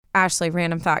Ashley,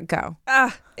 random thought, go.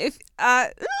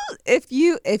 If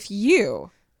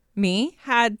you Me?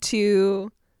 had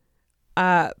to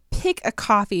pick a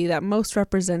coffee that most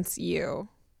represents you,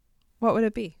 what would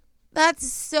it be?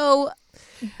 That's so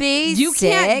basic.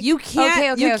 You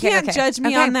can't judge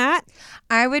me on that.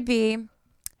 I would be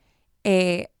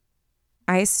a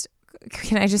iced.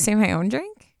 Can I just say my own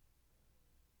drink?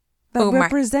 That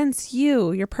represents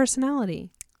you, your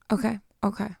personality. Okay.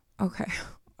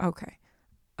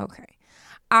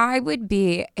 I would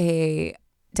be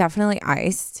definitely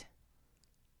iced.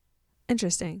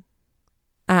 Interesting.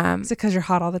 Is it because you're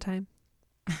hot all the time?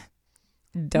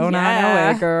 Don't I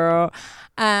know it, girl?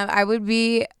 I would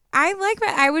be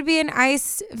an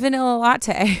iced vanilla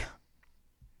latte.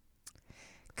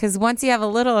 Because once you have a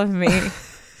little of me,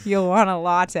 you'll want a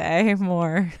latte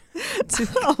more.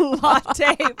 A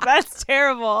latte? That's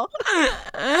terrible.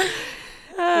 Oh,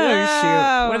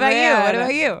 shoot. What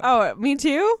about you? Oh, me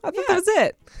too? I thought that was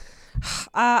it.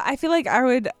 I feel like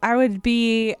I would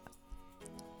be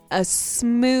a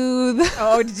smooth.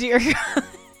 Oh, dear.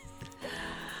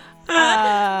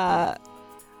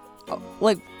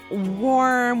 Like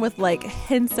warm with like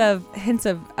hints of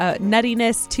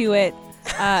nuttiness to it.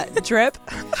 Drip.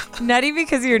 Nutty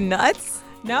because you're nuts?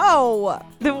 No.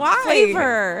 Then why?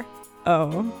 Flavor.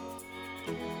 Oh.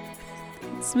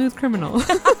 Smooth criminal.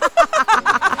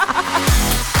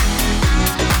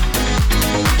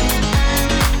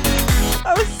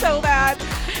 That was so bad.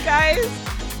 Guys,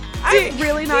 I'm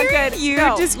really not good. You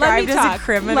No, described let me as talk. a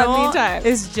criminal Let me talk.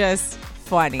 is just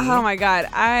funny. Oh my God.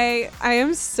 I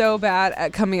am so bad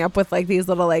at coming up with like these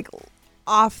little like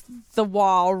off the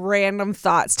wall random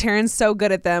thoughts. Taryn's so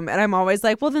good at them. And I'm always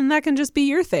like, well, then that can just be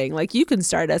your thing. Like you can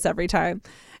start us every time.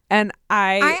 And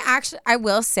I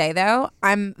will say though,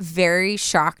 I'm very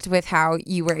shocked with how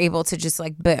you were able to just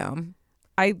like boom.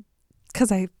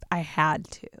 Because I had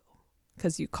to.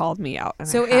 Because you called me out. And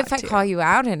So if I call you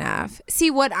out enough,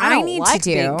 see what I need to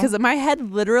do. Because in my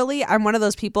head, literally, I'm one of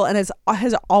those people, and it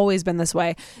has always been this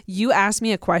way. You ask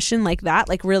me a question like that,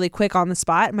 like really quick on the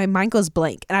spot, my mind goes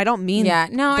blank, and I don't mean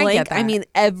blank. I get that. I mean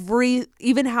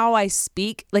even how I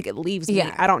speak, like it leaves me.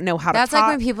 I don't know how to talk. That's like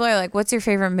when people are like, "What's your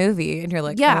favorite movie?" And you're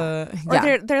like, Or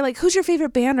they're like, "Who's your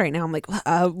favorite band right now?" I'm like,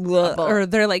 or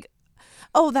they're like,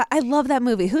 "Oh, I love that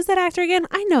movie. Who's that actor again?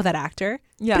 I know that actor.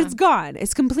 Yeah. But it's gone.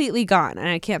 It's completely gone. And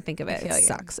I can't think of it. It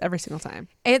sucks every single time.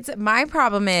 My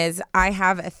problem is I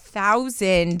have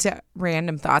 1,000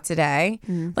 random thoughts a day.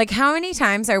 Like how many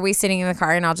times are we sitting in the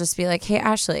car and I'll just be like, hey,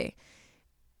 Ashley,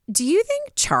 do you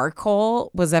think charcoal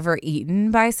was ever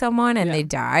eaten by someone and they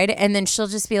died? And then she'll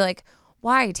just be like,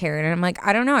 why, Taryn? And I'm like,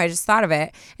 I don't know. I just thought of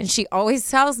it. And she always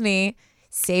tells me,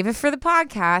 save it for the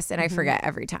podcast, and I forget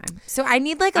every time. So I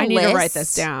need like a list. I need to write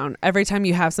this down. Every time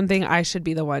you have something, I should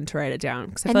be the one to write it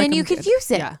down. And then you could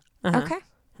use it. Yeah. Okay.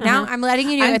 Now I'm letting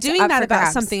you know I'm it's doing up that for about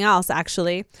grabs. something else,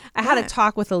 actually. I had a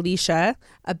talk with Alicia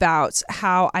about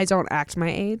how I don't act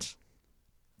my age.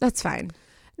 That's fine.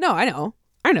 No, I know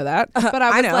that. But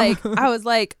I was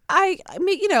like, I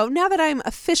mean, now that I'm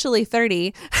officially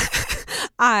 30,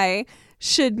 I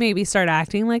should maybe start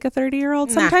acting like a 30-year-old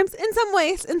sometimes. In some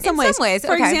ways.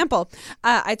 For example,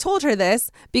 I told her this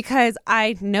because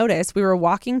I noticed we were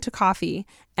walking to coffee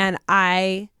and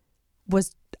I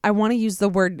want to use the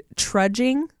word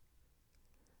trudging.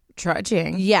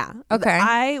 Trudging? Yeah. Okay.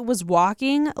 I was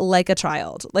walking like a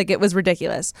child. Like it was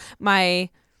ridiculous. I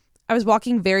was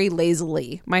walking very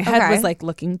lazily. My head was like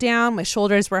looking down. My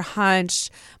shoulders were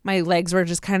hunched. My legs were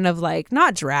just kind of like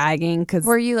not dragging.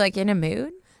 Were you like in a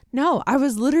mood? No, I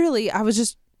was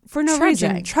just for no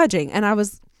reason trudging. And I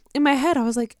was in my head, I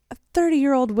was like, a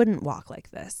 30-year-old wouldn't walk like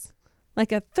this.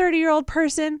 Like a 30-year-old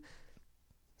person,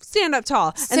 stand up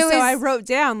tall. And so I wrote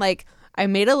down, like, I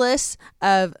made a list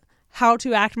of how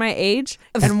to act my age.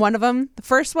 And one of them, the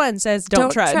first one says,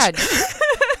 don't trudge.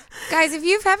 Guys, if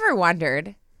you've ever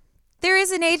wondered, there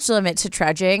is an age limit to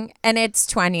trudging, and it's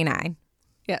 29.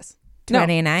 Yes.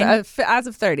 29? No, as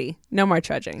of 30, no more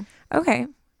trudging. Okay.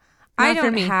 I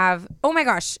don't have, oh my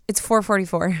gosh, it's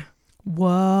 4:44.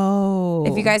 Whoa.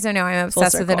 If you guys don't know, I'm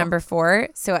obsessed with the number 4.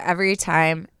 So every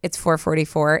time it's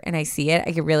 4:44 and I see it,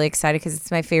 I get really excited because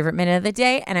it's my favorite minute of the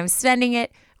day and I'm spending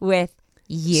it with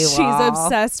you. She's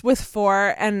obsessed with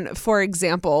 4. And for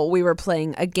example, we were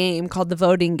playing a game called the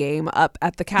voting game up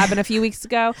at the cabin a few weeks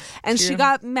ago. And she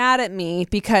got mad at me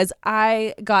because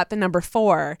I got the number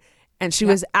 4 and she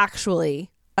was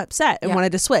actually upset and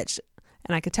wanted to switch.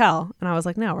 And I could tell. And I was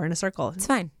like, no, we're in a circle. It's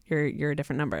fine. You're a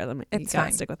different number. It's fine.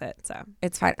 Fine. Stick with it. So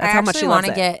it's fine. That's how much she loves it. I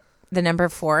actually want to get the number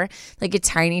 4, like a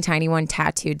tiny, tiny one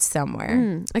tattooed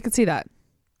somewhere. I could see that.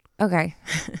 Okay.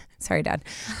 Sorry, Dad.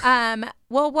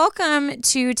 Well, welcome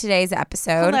to today's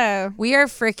episode. Hello. We are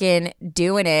freaking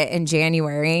doing it in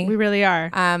January. We really are.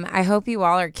 I hope you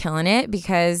all are killing it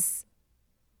because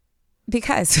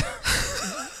That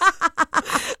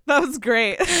was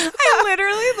great. I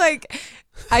literally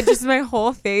my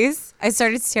whole face, I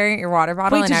started staring at your water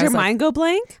bottle. Wait, and did your mind go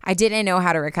blank? I didn't know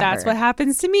how to recover. That's what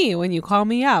happens to me when you call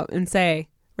me out and say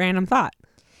random thought.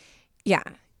 Yeah.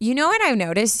 You know what I've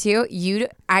noticed too?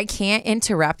 I can't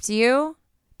interrupt you,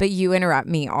 but you interrupt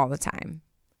me all the time.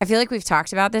 I feel like we've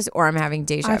talked about this, or I'm having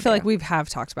deja vu. I feel like we have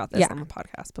talked about this on the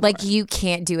podcast before. Like, you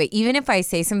can't do it. Even if I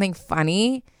say something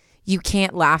funny, you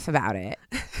can't laugh about it.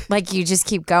 Like, you just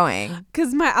keep going.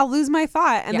 Because I'll lose my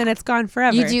thought and then it's gone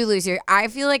forever. You do lose I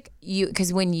feel like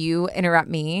because when you interrupt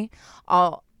me,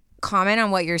 I'll comment on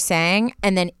what you're saying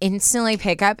and then instantly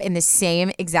pick up in the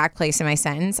same exact place in my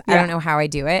sentence. I don't know how I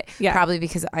do it. Yeah. Probably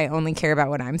because I only care about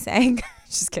what I'm saying.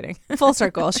 Just kidding. Full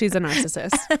circle. She's a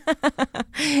narcissist.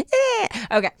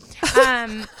 Okay.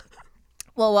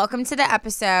 Well, welcome to the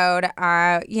episode.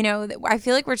 I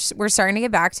feel like we're starting to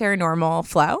get back to our normal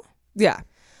flow. Yeah.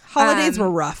 Holidays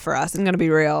were rough for us. I'm going to be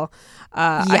real.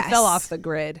 Yes. I fell off the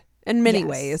grid in many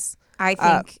ways. I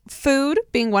think food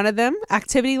being one of them.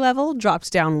 Activity level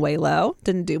dropped down way low.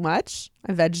 Didn't do much.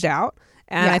 I vegged out.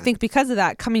 And I think because of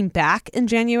that, coming back in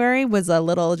January was a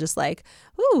little just like,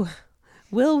 ooh,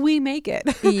 will we make it?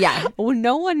 Yeah. Well,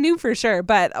 no one knew for sure,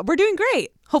 but we're doing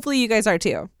great. Hopefully you guys are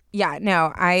too. Yeah,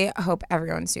 no, I hope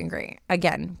everyone's doing great.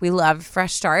 Again, we love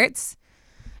fresh starts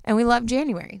and we love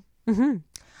January.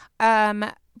 Mm-hmm.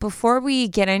 Before we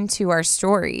get into our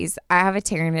stories, I have a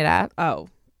tearing it up. Oh,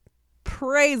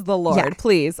 praise the Lord,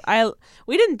 please.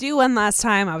 We didn't do one last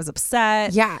time. I was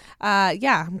upset. Yeah.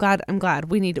 I'm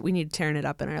glad. We need tearing it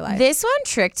up in our life. This one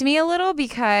tricked me a little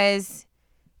because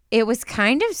it was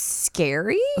kind of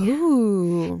scary.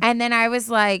 Ooh. And then I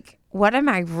was like, what am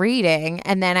I reading?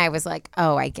 And then I was like,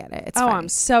 oh, I get it. It's funny. I'm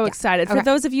so excited. For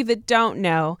those of you that don't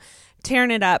know,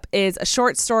 Tearing It Up is a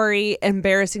short story,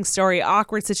 embarrassing story,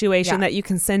 awkward situation that you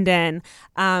can send in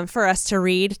for us to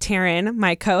read. Taryn,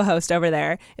 my co-host over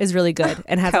there, is really good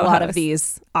and has a lot of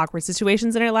these awkward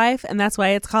situations in her life. And that's why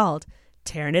it's called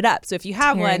Tearing It Up. So if you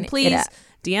have one, please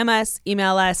DM us,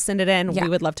 email us, send it in. We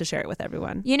would love to share it with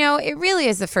everyone. You know, it really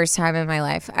is the first time in my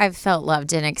life I've felt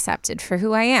loved and accepted for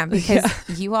who I am because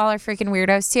you all are freaking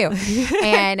weirdos too.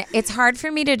 And it's hard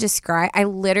for me to describe. I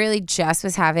literally just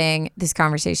was having this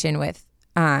conversation with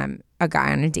a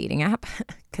guy on a dating app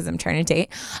because I'm trying to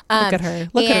date. Look at her.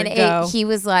 Look at her go. He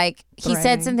was like, he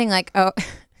said something like, oh...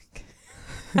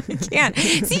 I can't.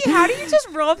 See, how do you just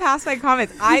roll past my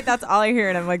comments? That's all I hear,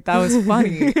 and I'm like, that was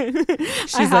funny.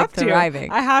 She's like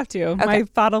thriving. I have to. Okay. My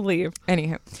thought will leave.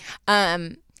 Anywho.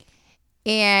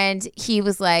 And he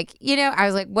was like, I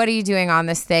was like, what are you doing on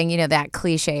this thing? That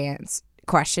cliche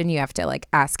question you have to like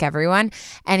ask everyone.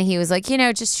 And he was like,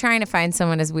 just trying to find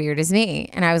someone as weird as me.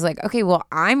 And I was like, okay, well,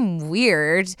 I'm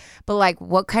weird, but like,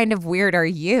 what kind of weird are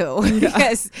you?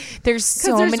 Because there's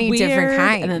so many different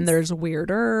kinds. And then there's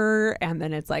weirder. And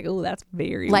then it's like, oh, that's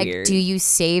very like, weird. Do you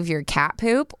save your cat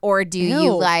poop? Or do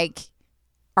you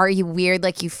are you weird?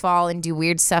 Like you fall and do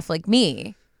weird stuff like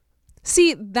me?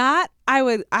 See, that I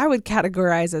would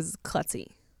categorize as klutzy.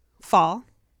 Fall.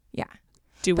 Yeah.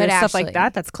 Do weird stuff like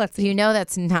that. That's klutzy.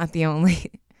 That's not the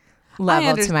only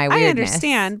level to my weirdness. I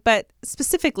understand, but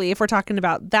specifically if we're talking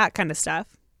about that kind of stuff,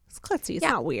 it's klutzy. It's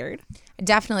not weird. I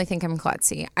definitely think I'm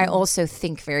klutzy. I also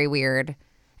think very weird,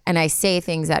 and I say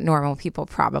things that normal people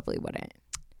probably wouldn't.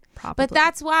 But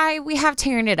that's why we have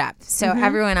Tearing It Up, so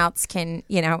everyone else can,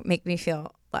 make me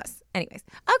feel less. Anyways,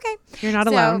 okay. You're not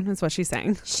alone, is what she's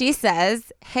saying. She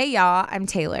says, hey, y'all, I'm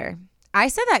Taylor. I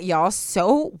said that y'all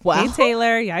so well. Hey,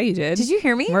 Taylor. Yeah, you did. Did you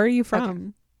hear me? Where are you from?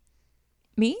 Okay.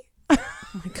 Me? Oh,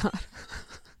 my God.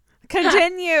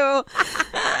 Continue.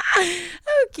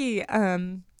 Okay.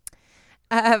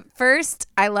 First,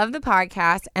 I love the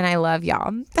podcast and I love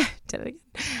y'all.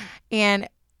 And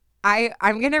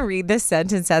I'm going to read this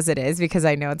sentence as it is because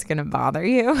I know it's going to bother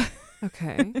you.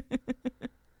 Okay.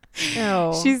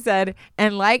 Oh. She said,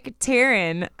 and like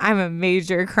Taryn, I'm a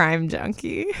major crime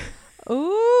junkie.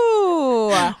 Ooh.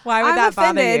 Why would that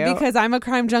bother you? Because I'm a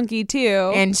crime junkie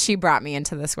too. And she brought me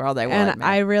into this world,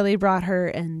 I really brought her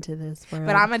into this world.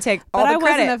 But I'm going to take all the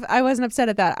credit. I wasn't upset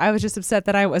at that. I was just upset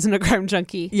that I wasn't a crime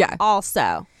junkie. Yeah.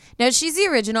 Also. No, she's the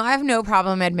original. I have no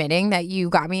problem admitting that you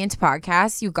got me into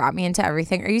podcasts. You got me into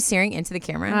everything. Are you staring into the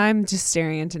camera? I'm just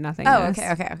staring into nothingness.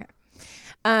 Oh, okay.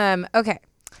 Okay.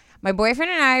 My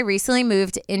boyfriend and I recently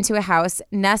moved into a house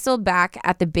nestled back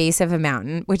at the base of a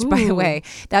mountain, which, by the way,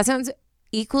 that sounds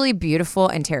equally beautiful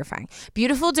and terrifying.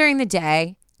 Beautiful during the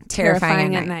day,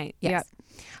 terrifying at night. Yes. Yep.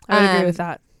 I would agree with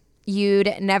that.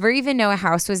 You'd never even know a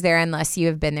house was there unless you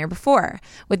have been there before.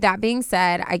 With that being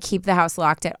said, I keep the house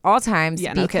locked at all times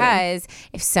because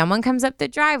if someone comes up the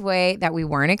driveway that we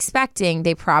weren't expecting,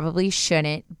 they probably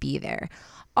shouldn't be there.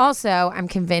 Also, I'm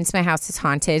convinced my house is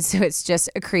haunted, so it's just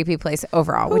a creepy place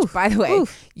overall, which, by the way,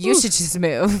 you should just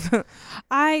move.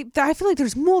 I feel like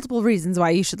there's multiple reasons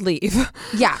why you should leave.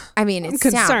 Yeah. I mean, it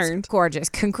sounds gorgeous.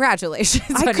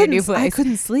 Congratulations on your new place. I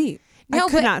couldn't sleep. I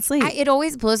could not sleep. It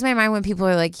always blows my mind when people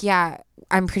are like, yeah,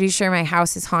 I'm pretty sure my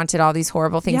house is haunted. All these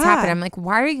horrible things happen. I'm like,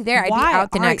 why are you there? I'd be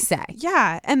out the next day.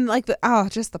 Yeah. And like,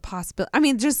 just the possibility. I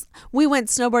mean, we went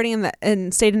snowboarding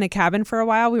and stayed in a cabin for a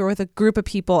while. We were with a group of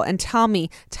people, and tell me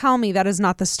that is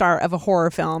not the start of a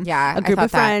horror film. Yeah. A group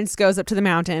of friends goes up to the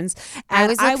mountains.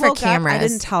 And I woke for cameras. Up, I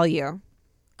didn't tell you.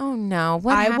 Oh no.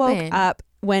 What happened? I woke up,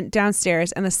 went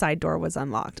downstairs, and the side door was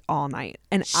unlocked all night.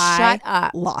 And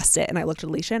lost it. And I looked at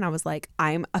Alicia and I was like,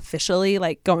 I'm officially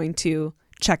like going to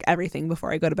check everything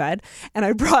before I go to bed. And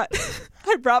I brought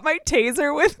my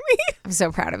taser with me. I'm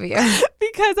so proud of you.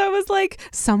 Because I was like,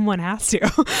 someone has to.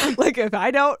 Like, if I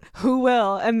don't, who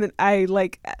will? And then I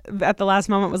like at the last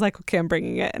moment was like, okay, I'm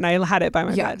bringing it. And I had it by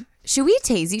my bed. Should we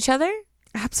tase each other?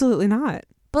 Absolutely not.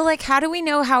 But like, how do we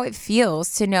know how it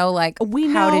feels to know like how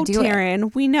to do Taryn,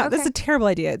 it? We know. Okay. That's a terrible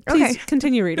idea. Please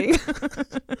continue reading.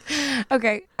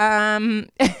 Okay.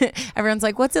 Everyone's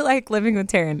like, what's it like living with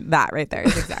Taryn? That right there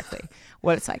is exactly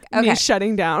what it's like. Okay. Me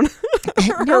shutting down.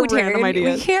 No, Taryn,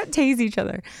 we can't tase each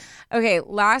other. Okay.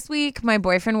 Last week, my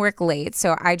boyfriend worked late,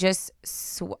 so I just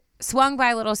swung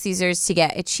by Little Caesars to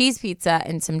get a cheese pizza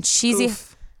and some cheesy...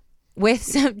 with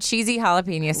some cheesy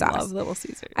jalapeno sauce. Love Little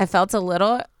Caesars. I felt a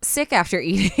little sick after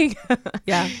eating.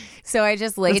 Yeah. So I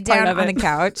just laid down on the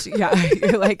couch. Yeah.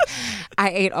 You're like,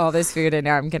 I ate all this food and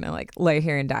now I'm going to like lay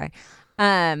here and die.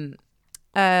 I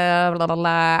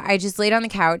just laid on the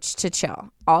couch to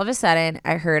chill. All of a sudden,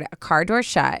 I heard a car door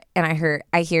shut and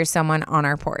I hear someone on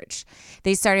our porch.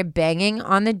 They started banging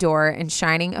on the door and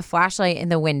shining a flashlight in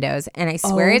the windows. And I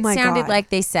swear it sounded like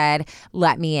they said,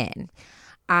 let me in.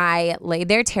 I laid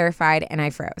there terrified and I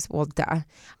froze. Well, duh.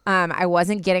 I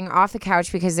wasn't getting off the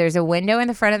couch because there's a window in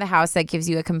the front of the house that gives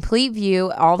you a complete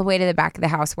view all the way to the back of the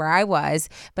house where I was,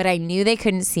 but I knew they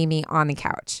couldn't see me on the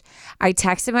couch. I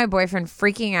texted my boyfriend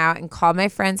freaking out and called my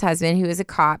friend's husband, who is a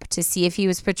cop, to see if he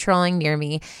was patrolling near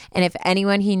me and if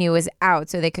anyone he knew was out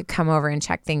so they could come over and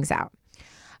check things out.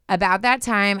 About that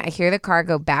time, I hear the car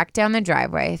go back down the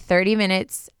driveway. 30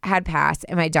 minutes had passed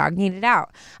and my dog needed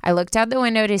out. I looked out the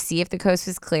window to see if the coast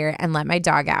was clear and let my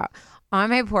dog out. On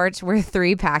my porch were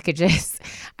 3 packages.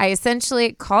 I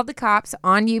essentially called the cops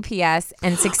on UPS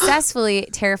and successfully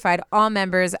terrified all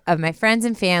members of my friends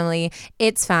and family.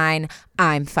 It's fine.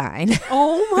 I'm fine.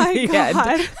 Oh my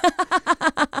God.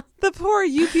 The poor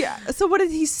UPS. So what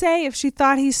did he say if she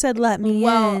thought he said, let me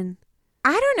in?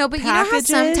 I don't know, but packages?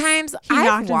 You know how sometimes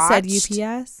I've watched, and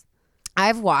said UPS?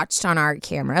 I've watched on our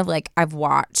camera, like I've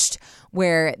watched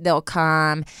where they'll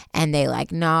come and they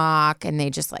like knock and they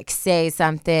just like say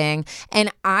something.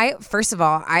 And first of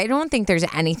all, I don't think there's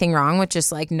anything wrong with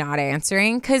just like not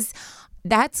answering, because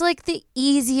that's like the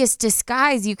easiest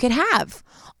disguise you could have.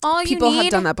 All people you need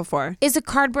have done that before is a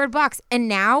cardboard box. And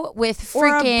now with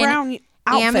freaking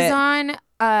Amazon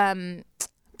Prime,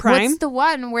 what's the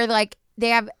one where like they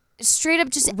have straight up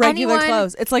just regular anyone.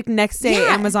 Clothes. It's like next day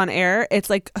Amazon Air.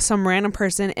 It's like some random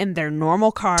person in their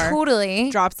normal car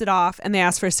drops it off and they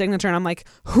ask for a signature and I'm like,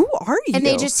 who are you? And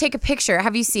they just take a picture.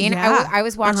 Have you seen? Yeah. I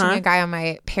was watching a guy on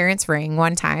my parents' ring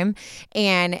one time,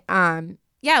 and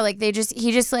like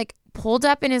he just like pulled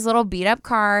up in his little beat up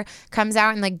car, comes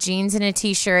out in like jeans and a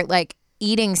t-shirt, like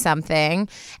eating something,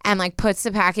 and like puts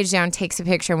the package down, takes a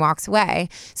picture and walks away.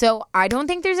 So I don't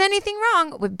think there's anything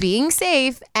wrong with being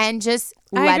safe and just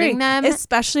letting them,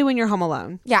 especially when you're home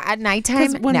alone. Yeah, at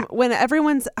nighttime. When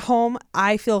everyone's home,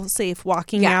 I feel safe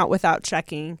walking out without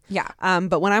checking. Yeah.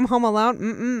 But when I'm home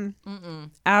alone,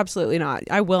 absolutely not.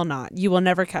 I will not. You will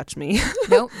never catch me.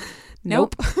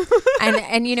 Nope.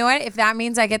 And you know what? If that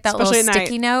means I get that little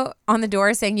sticky note on the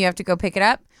door saying you have to go pick it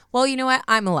up, well, you know what?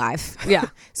 I'm alive. Yeah.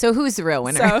 So who's the real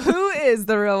winner? So who is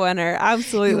the real winner?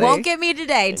 Absolutely. You won't get me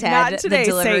today, Ted. Not today,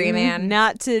 the delivery Satan. man.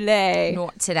 Not today.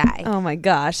 Not today. Oh my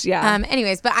gosh. Yeah.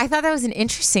 Anyways, but I thought that was an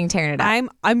interesting tearing it up.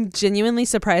 I'm genuinely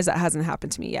surprised that hasn't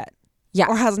happened to me yet. Yeah.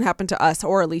 Or hasn't happened to us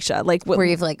or Alicia. Like where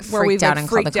you've like freaked out and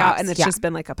called the cops. And it's just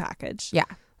been like a package. Yeah.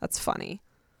 That's funny.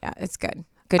 Yeah, it's good.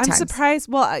 Good times. I'm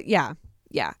surprised. Well, yeah.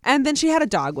 Yeah. And then she had a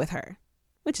dog with her,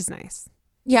 which is nice.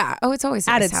 Yeah. Oh, it's always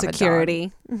nice added to have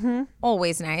security. A dog. Mm-hmm.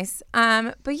 Always nice.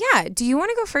 But yeah, do you want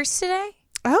to go first today?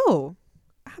 Oh,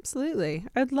 absolutely.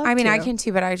 I'd love to. I mean, I can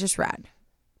too, but I just read.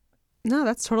 No,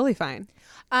 that's totally fine.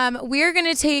 We're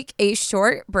going to take a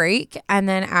short break, and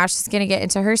then Ash is going to get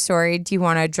into her story. Do you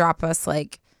want to drop us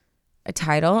like a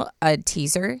title, a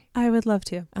teaser? I would love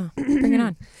to. Oh, bring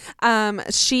it on.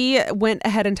 She went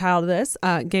ahead and titled this,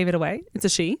 gave it away. It's a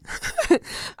she.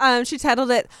 She titled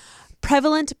it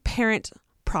Prevalent Parent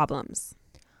Problems.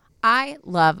 I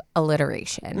love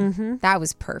alliteration. Mm-hmm. That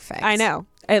was perfect. I know.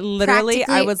 It literally,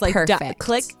 I was like,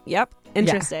 click. Yep.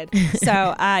 Interested. Yeah.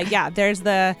 So, there's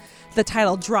the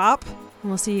title drop. And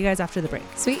we'll see you guys after the break.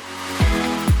 Sweet.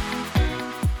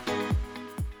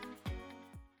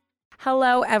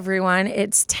 Hello, everyone.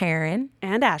 It's Taryn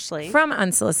and Ashley from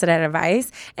Unsolicited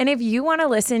Advice. And if you want to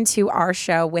listen to our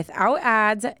show without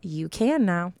ads, you can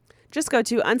now. Just go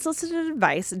to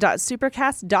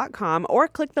unsolicitedadvice.supercast.com or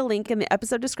click the link in the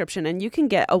episode description and you can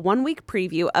get a 1-week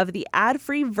preview of the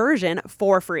ad-free version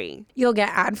for free. You'll get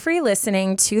ad-free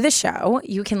listening to the show.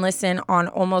 You can listen on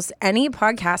almost any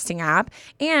podcasting app,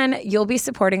 and you'll be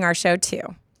supporting our show too.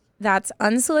 That's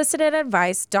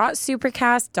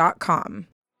unsolicitedadvice.supercast.com.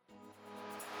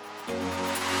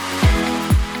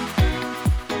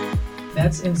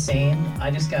 That's insane.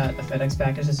 I just got a FedEx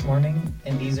package this morning,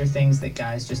 and these are things that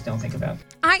guys just don't think about.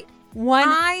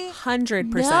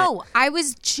 100%. No, I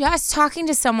was just talking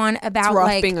to someone about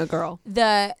like being a girl.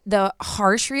 The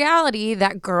harsh reality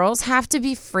that girls have to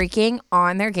be freaking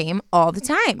on their game all the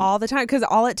time. All the time, because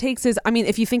all it takes is, I mean,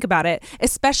 if you think about it,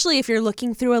 especially if you're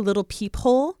looking through a little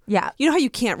peephole. Yeah. You know how you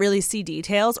can't really see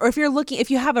details, or if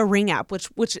you have a Ring app,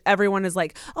 which everyone is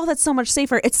like, oh, that's so much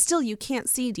safer. It's still, you can't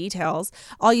see details.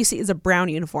 All you see is a brown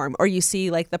uniform, or you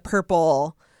see like the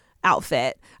purple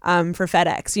outfit for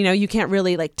FedEx. You know, you can't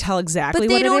really like tell exactly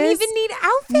what it is. But they don't even need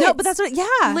outfits. No, but that's what,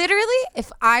 yeah. Literally,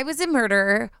 if I was a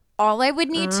murderer, all I would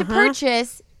need to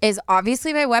purchase is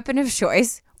obviously my weapon of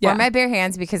choice, or my bare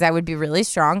hands, because I would be really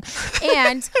strong,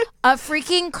 and a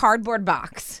freaking cardboard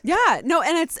box. Yeah, no,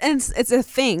 and it's a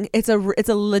thing. It's a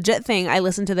legit thing. I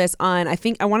listened to this on, I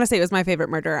want to say it was My Favorite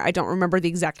Murder. I don't remember the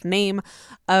exact name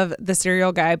of the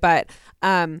serial guy, but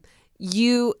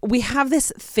we have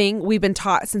this thing we've been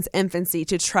taught since infancy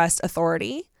to trust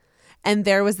authority. And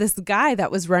there was this guy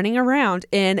that was running around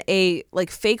in a like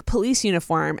fake police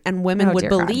uniform, and women would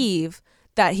believe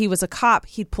that he was a cop.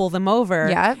 He'd pull them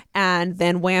over, and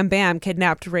then wham bam,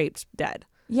 kidnapped, raped, dead.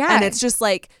 Yeah. And it's just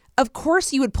like, of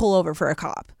course you would pull over for a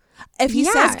cop. If he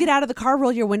says get out of the car,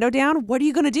 roll your window down, what are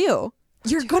you going to do?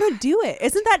 You're going to do it.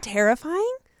 Isn't that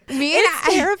terrifying?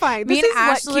 It's terrifying. This is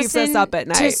what keeps us up at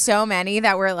night. To so many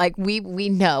that we're like, we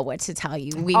know what to tell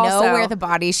you. We know where the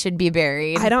body should be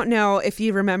buried. I don't know if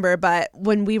you remember, but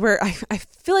when we were, I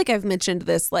feel like I've mentioned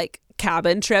this like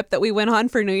cabin trip that we went on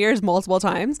for New Year's multiple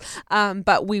times.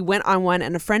 But we went on one,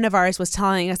 and a friend of ours was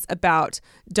telling us about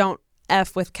Don't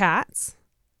F with Cats,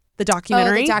 the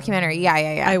documentary. Oh, the documentary.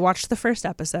 Yeah. I watched the first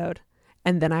episode,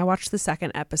 and then I watched the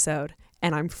second episode.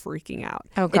 And I'm freaking out.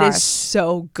 Oh, gosh. It is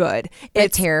so good.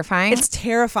 It's terrifying. It's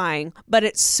terrifying, but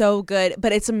it's so good.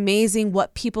 But it's amazing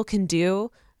what people can do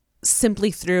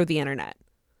simply through the internet.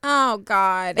 Oh,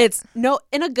 God. It's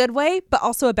in a good way, but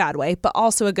also a bad way, but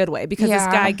also a good way. Because this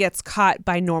guy gets caught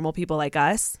by normal people like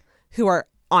us who are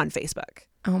on Facebook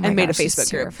and made a Facebook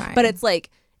group. But it's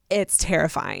like, it's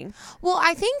terrifying. Well,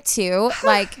 I think too,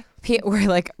 like, we're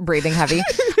like breathing heavy.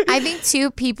 I think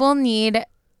too, people need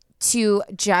to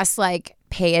just like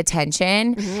pay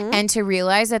attention and to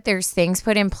realize that there's things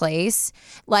put in place.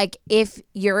 Like if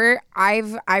I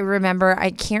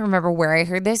can't remember where I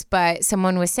heard this, but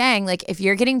someone was saying like if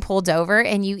you're getting pulled over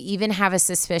and you even have a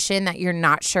suspicion that you're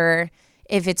not sure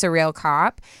if it's a real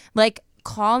cop, like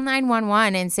call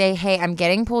 911 and say, hey, I'm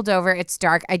getting pulled over. It's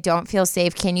dark. I don't feel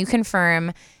safe. Can you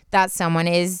confirm that someone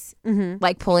is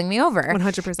like pulling me over?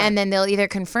 100%. And then they'll either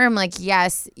confirm like,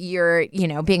 yes, you're,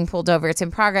 being pulled over. It's in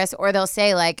progress. Or they'll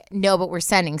say like, no, but we're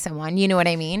sending someone. You know what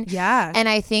I mean? Yeah. And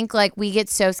I think like we get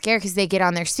so scared because they get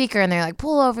on their speaker and they're like,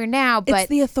 pull over now. But it's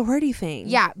the authority thing.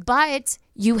 Yeah. But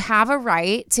you have a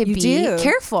right to be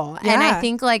careful. Yeah. And I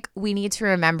think like we need to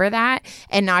remember that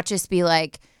and not just be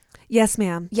like, yes,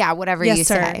 ma'am. Yeah, whatever you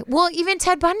say. Well, even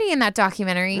Ted Bundy in that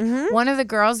documentary, one of the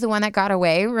girls, the one that got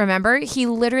away, remember? He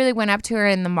literally went up to her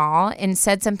in the mall and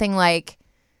said something like,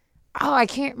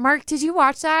 Mark, did you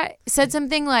watch that? Said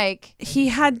something like...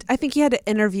 I think he had to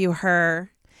interview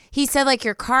her. He said like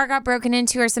your car got broken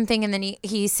into or something, and then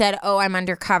he said, oh, I'm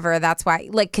undercover. That's why,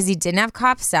 like, because he didn't have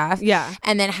cop stuff. Yeah.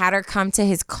 And then had her come to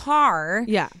his car.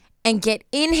 Yeah. And get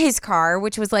in his car,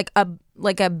 which was like a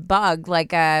bug,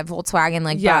 like a Volkswagen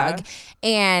bug.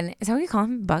 And is that what you call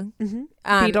him? Bug?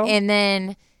 Mm-hmm. Beetle.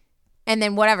 And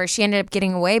then whatever, she ended up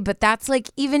getting away. But that's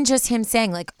like even just him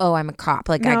saying like, oh, I'm a cop.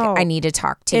 Like I need to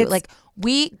talk to you. Like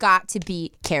We got to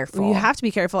be careful. You have to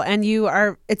be careful. And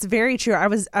it's very true. I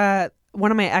was,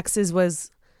 one of my exes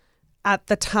was at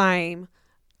the time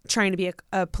trying to be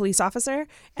a police officer.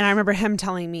 And I remember him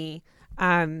telling me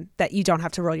that you don't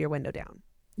have to roll your window down.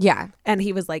 Yeah. And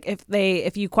he was like,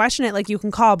 if you question it, like you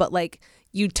can call, but like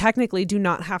you technically do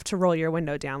not have to roll your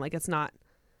window down. Like it's not.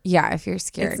 Yeah. If you're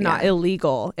scared. It's not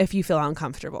illegal if you feel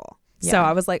uncomfortable. Yeah. So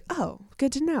I was like, oh,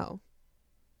 good to know.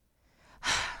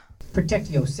 Protect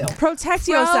yourself. Protect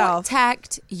yourself.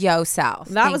 Protect yourself.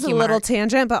 That Thank was you, a little Mark.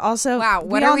 tangent, but also wow.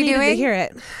 What are we needed doing? to hear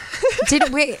it.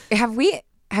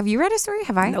 Have you read a story?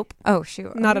 Have I? Nope. Oh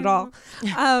shoot. Not at all.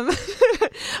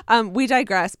 We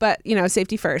digress, but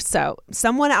safety first. So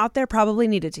someone out there probably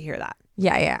needed to hear that.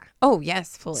 Yeah. Oh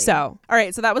yes, fully. So, all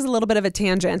right. So that was a little bit of a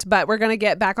tangent, but we're going to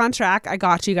get back on track. I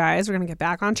got you guys. We're going to get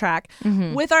back on track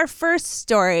with our first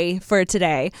story for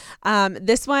today.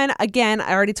 This one, again,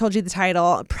 I already told you the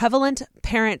title, Prevalent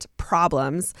Parent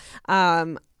Problems.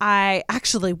 It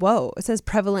says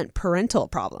Prevalent Parental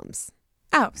Problems.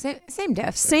 Oh, same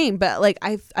diff. Same, but like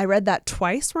I read that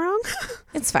twice wrong.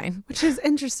 It's fine. Which is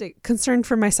interesting. Concerned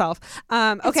for myself.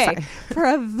 Okay.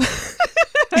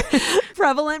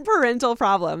 Prevalent parental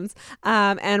problems.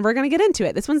 And we're going to get into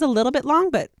it. This one's a little bit long,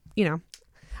 but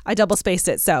I double spaced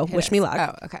it. So wish me luck.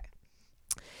 Oh, okay.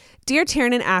 Dear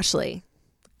Taryn and Ashley,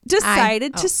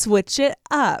 decided to switch it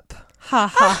up. Ha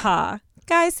ha ha.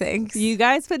 Guys, thanks. You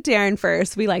guys put Darren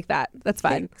first. We like that. That's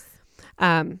fine.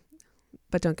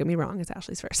 But don't get me wrong, it's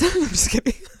Ashley's first. I'm just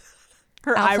kidding.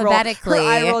 Her eye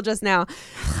roll just now.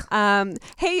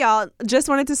 Hey, y'all. Just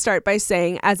wanted to start by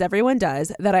saying, as everyone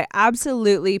does, that I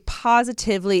absolutely,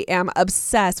 positively am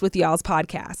obsessed with y'all's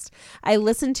podcast. I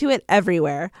listen to it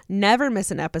everywhere, never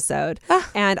miss an episode,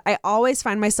 and I always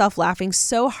find myself laughing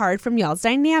so hard from y'all's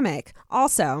dynamic.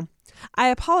 Also, I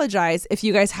apologize if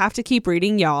you guys have to keep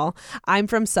reading y'all. I'm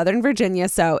from Southern Virginia,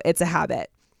 so it's a habit.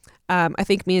 I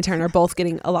think me and Taryn are both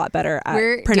getting a lot better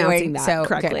at pronouncing that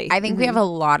correctly. Good. I think we have a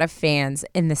lot of fans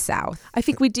in the South. I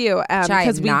think we do.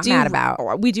 Because mad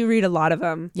about. We do read a lot of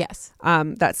them. Yes.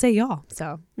 That say y'all.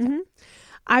 So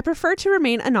I prefer to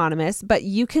remain anonymous, but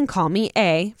you can call me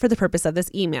A for the purpose of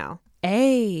this email.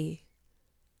 A.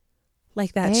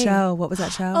 Like that show. What was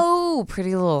that show? Oh,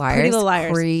 Pretty Little Liars. Pretty Little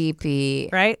Liars. Creepy.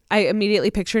 Right? I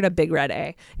immediately pictured a big red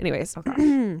A. Anyways.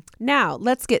 Now,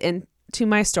 let's get into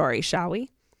my story, shall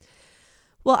we?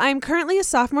 Well, I'm currently a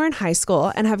sophomore in high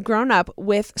school and have grown up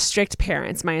with strict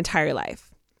parents my entire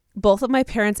life. Both of my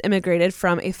parents immigrated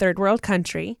from a third world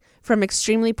country from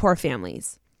extremely poor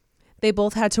families. They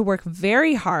both had to work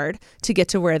very hard to get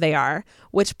to where they are,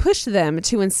 which pushed them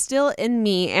to instill in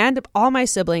me and all my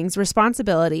siblings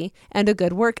responsibility and a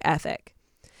good work ethic.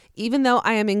 Even though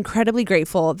I am incredibly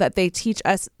grateful that they teach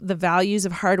us the values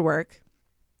of hard work,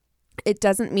 it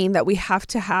doesn't mean that we have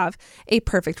to have a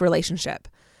perfect relationship.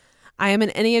 I am an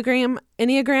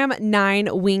Enneagram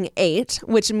 9 wing 8,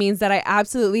 which means that I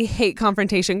absolutely hate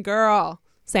confrontation. Girl,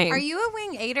 same. Are you a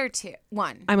wing 8 or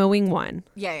 1? I'm a wing 1.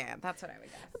 Yeah, that's what I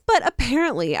would guess. But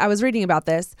apparently, I was reading about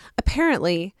this.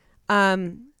 Apparently,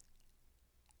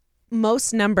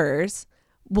 most numbers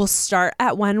will start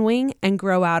at one wing and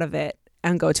grow out of it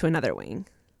and go to another wing.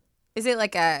 Is it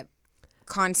like a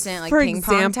constant ping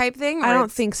pong type thing? I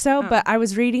don't think so, but I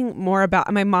was reading more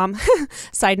about my mom.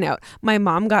 Side note, my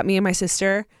mom got me and my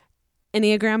sister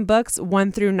Enneagram books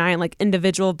 1 through 9, like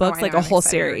individual books, like a whole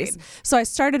series. So I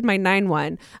started my 9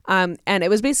 one, and it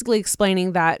was basically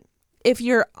explaining that if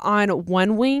you're on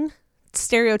one wing,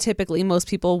 stereotypically most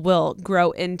people will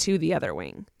grow into the other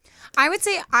wing. I would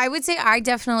say I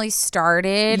definitely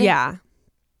started. Yeah.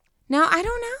 No, I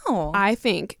don't know. I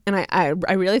think, and I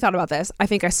really thought about this. I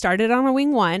think I started on a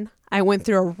wing 1. I went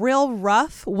through a real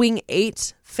rough wing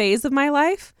 8 phase of my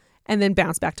life and then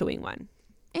bounced back to wing 1.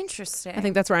 Interesting. I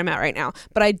think that's where I'm at right now.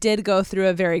 But I did go through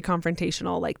a very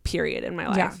confrontational period in my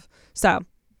life. Yeah. So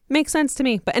makes sense to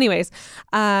me. But anyways,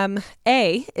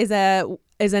 A is a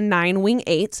 9 wing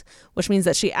 8, which means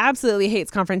that she absolutely hates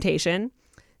confrontation.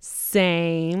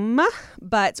 Same.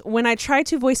 But when I try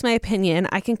to voice my opinion,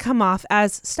 I can come off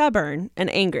as stubborn and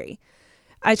angry.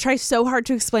 I try so hard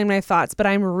to explain my thoughts, but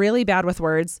I'm really bad with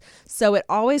words, so it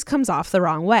always comes off the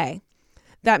wrong way.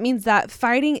 That means that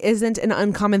fighting isn't an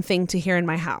uncommon thing to hear in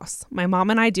my house. My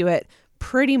mom and I do it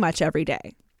pretty much every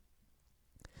day.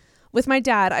 With my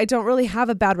dad, I don't really have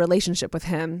a bad relationship with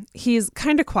him. He's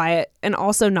kind of quiet and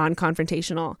also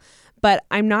non-confrontational, but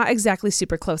I'm not exactly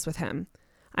super close with him.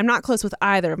 I'm not close with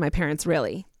either of my parents,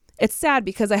 really. It's sad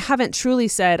because I haven't truly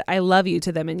said I love you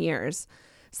to them in years.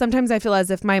 Sometimes I feel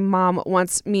as if my mom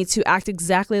wants me to act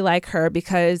exactly like her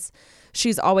because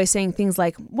she's always saying things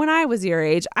like, when I was your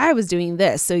age, I was doing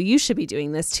this, so you should be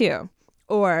doing this too.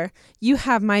 or you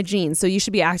have my genes, so you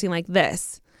should be acting like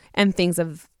this, and things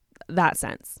of that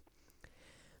sense.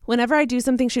 Whenever I do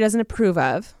something she doesn't approve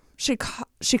of, she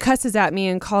cusses at me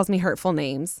and calls me hurtful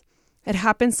names. It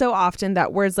happens so often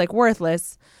that words like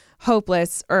worthless,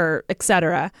 hopeless, or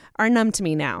etc. are numb to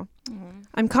me now. Mm-hmm.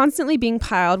 I'm constantly being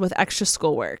piled with extra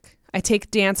schoolwork. I take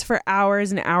dance for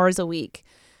hours and hours a week.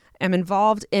 I'm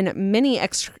involved in many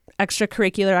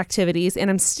extracurricular activities, and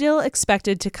I'm still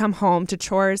expected to come home to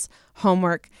chores,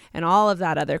 homework, and all of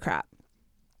that other crap.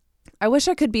 I wish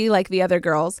I could be like the other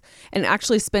girls and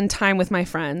actually spend time with my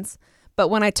friends. But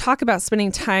when I talk about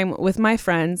spending time with my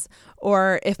friends,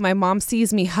 or if my mom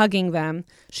sees me hugging them,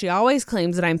 she always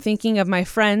claims that I'm thinking of my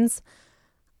friends.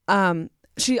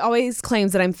 She always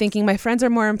claims that I'm thinking my friends are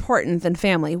more important than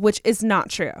family, which is not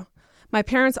true. My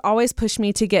parents always push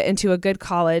me to get into a good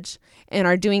college and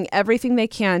are doing everything they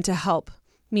can to help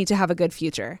me to have a good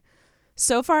future.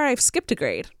 So far, I've skipped a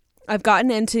grade. I've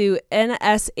gotten into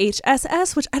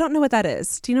NSHSS, which I don't know what that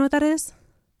is. Do you know what that is?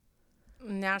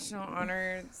 National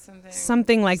Honor something.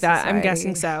 Something like that. Society. I'm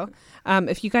guessing so.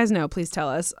 If you guys know, please tell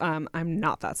us. I'm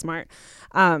not that smart.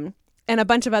 And a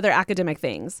bunch of other academic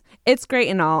things. It's great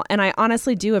and all, and I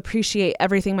honestly do appreciate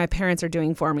everything my parents are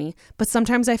doing for me, but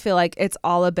sometimes I feel like it's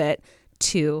all a bit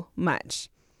too much.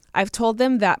 I've told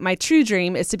them that my true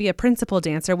dream is to be a principal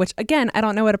dancer, which again, I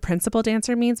don't know what a principal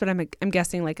dancer means, but I'm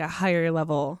guessing like a higher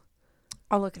level.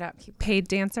 I'll look it up. Paid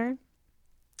dancer.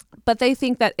 But they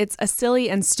think that it's a silly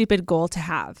and stupid goal to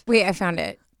have. Wait, I found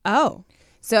it. Oh.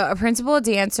 So a principal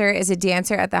dancer is a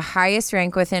dancer at the highest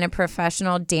rank within a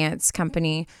professional dance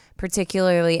company,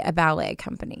 particularly a ballet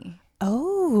company.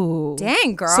 Oh.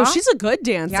 Dang, girl. So she's a good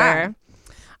dancer. Yeah.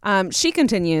 She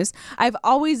continues, I've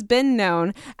always been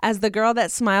known as the girl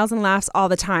that smiles and laughs all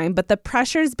the time, but the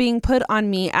pressures being put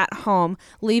on me at home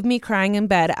leave me crying in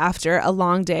bed after a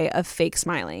long day of fake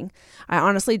smiling. I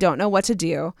honestly don't know what to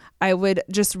do. I would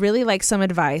just really like some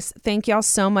advice. Thank y'all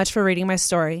so much for reading my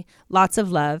story. Lots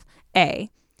of love.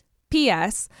 A.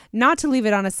 P.S. Not to leave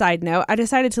it on a side note, I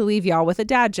decided to leave y'all with a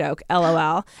dad joke.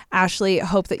 LOL. Ashley,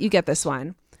 hope that you get this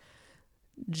one.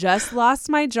 Just lost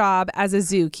my job as a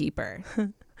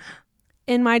zookeeper.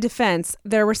 In my defense,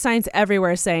 there were signs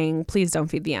everywhere saying, please don't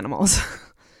feed the animals.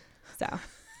 So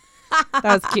that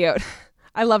was cute.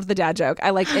 I love the dad joke. I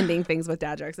like ending things with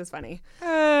dad jokes. It's funny.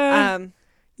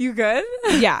 You good?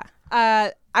 Yeah.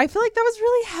 I feel like that was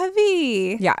really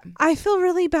heavy. Yeah. I feel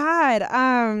really bad.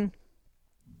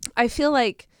 I feel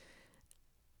like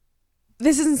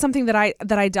this isn't something that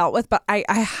I dealt with, but I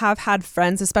have had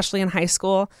friends, especially in high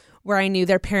school, where I knew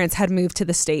their parents had moved to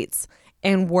the States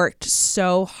and worked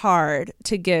so hard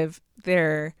to give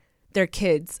their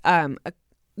kids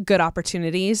good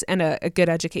opportunities and a good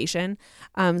education.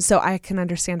 So I can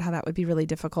understand how that would be really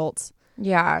difficult.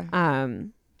 Yeah.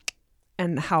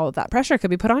 And how that pressure could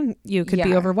be put on you could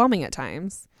be overwhelming at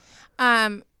times.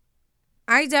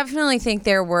 I definitely think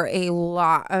there were a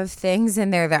lot of things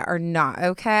in there that are not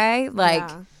okay. Like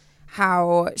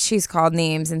how she's called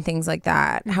names and things like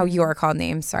that. How you are called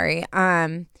names, sorry.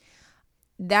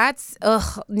 That's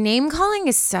name calling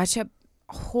is such a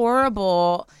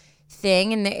horrible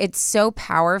thing, and it's so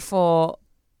powerful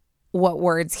what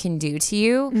words can do to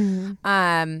you.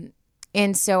 Mm-hmm.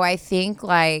 And so I think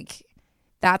like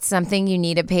that's something you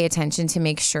need to pay attention to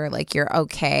make sure like you're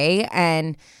okay.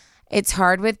 And it's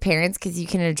hard with parents because you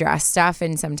can address stuff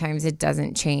and sometimes it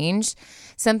doesn't change.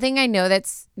 Something I know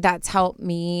that's helped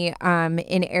me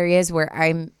in areas where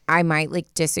I might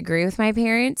like disagree with my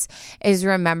parents is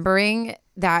remembering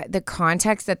that the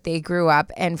context that they grew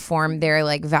up and formed their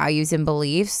like values and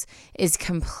beliefs is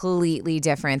completely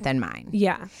different than mine.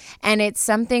 Yeah. And it's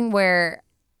something where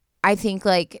I think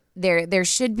like there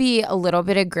should be a little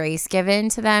bit of grace given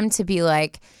to them to be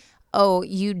like, oh,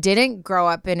 you didn't grow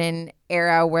up in an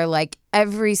era where like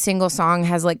every single song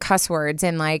has like cuss words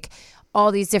and like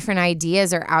all these different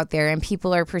ideas are out there and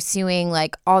people are pursuing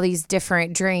like all these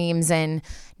different dreams and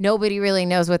nobody really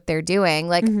knows what they're doing.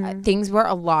 Like things were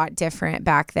a lot different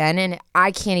back then. And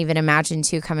I can't even imagine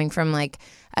too coming from like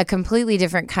a completely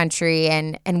different country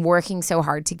and working so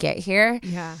hard to get here.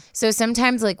 Yeah. So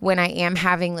sometimes like when I am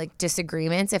having like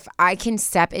disagreements, if I can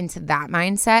step into that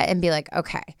mindset and be like,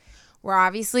 okay, we're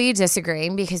obviously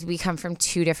disagreeing because we come from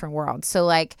two different worlds. So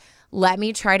like, let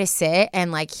me try to sit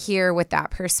and like hear with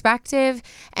that perspective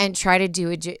and try to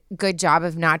do a good job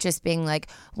of not just being like,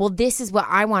 well, this is what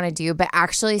I want to do, but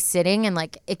actually sitting and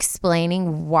like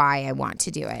explaining why I want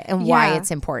to do it and why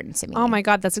it's important to me. Oh my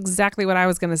God, that's exactly what I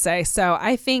was going to say. So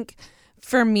I think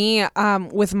for me,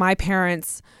 with my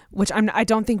parents, which I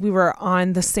don't think we were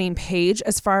on the same page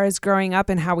as far as growing up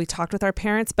and how we talked with our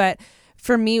parents, but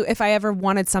for me, if I ever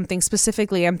wanted something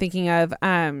specifically, I'm thinking of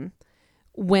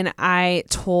when I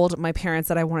told my parents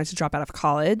that I wanted to drop out of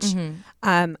college.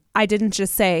 I didn't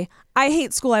just say, I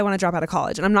hate school, I want to drop out of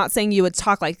college. And I'm not saying you would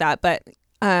talk like that, but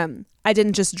I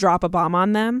didn't just drop a bomb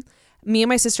on them. Me and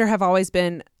my sister have always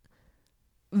been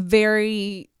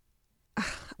very,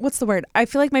 what's the word? I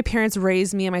feel like my parents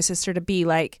raised me and my sister to be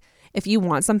like, if you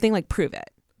want something, like, prove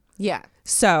it. Yeah.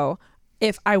 So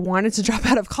if I wanted to drop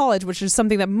out of college, which is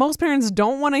something that most parents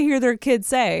don't want to hear their kids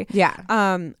say,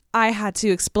 I had to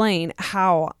explain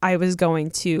how I was going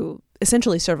to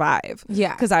essentially survive.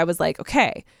 Yeah. Because I was like,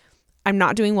 okay, I'm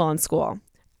not doing well in school.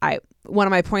 One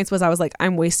of my points was I was like,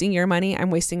 I'm wasting your money. I'm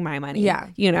wasting my money. Yeah.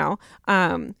 You know,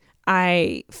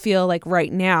 I feel like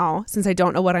right now, since I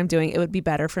don't know what I'm doing, it would be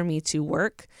better for me to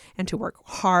work and to work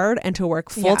hard and to work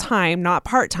full time, not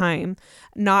part time,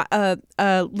 not a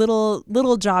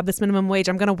little job that's minimum wage.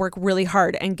 I'm going to work really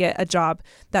hard and get a job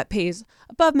that pays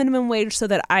above minimum wage so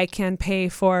that I can pay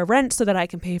for rent, so that I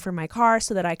can pay for my car,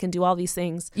 so that I can do all these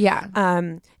things. Yeah.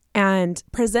 And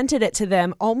presented it to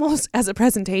them almost as a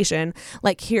presentation,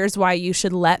 like, here's why you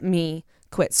should let me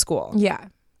quit school. Yeah.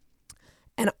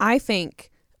 And I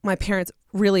think my parents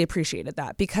really appreciated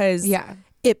that because Yeah.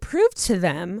 it proved to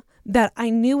them that I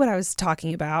knew what I was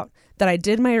talking about, that I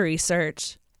did my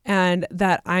research, and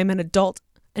that I'm an adult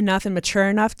enough and mature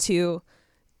enough to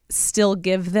still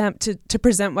give them, to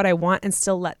present what I want and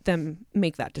still let them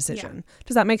make that decision. Yeah.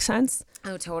 Does that make sense?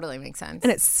 Oh, totally makes sense.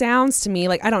 And it sounds to me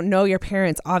like, I don't know your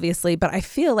parents, obviously, but I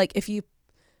feel like if you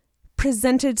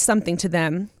presented something to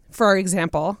them, for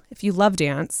example, if you love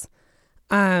dance,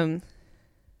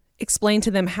 explain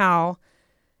to them how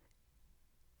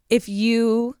if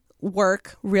you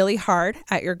work really hard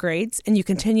at your grades and you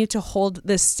continue to hold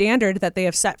the standard that they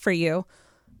have set for you,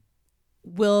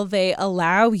 will they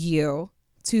allow you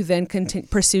to then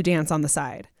pursue dance on the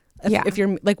side? If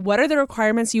you're like, what are the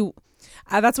requirements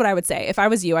that's what I would say. If I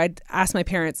was you, I'd ask my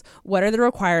parents, what are the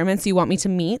requirements you want me to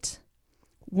meet?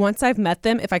 Once I've met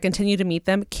them, if I continue to meet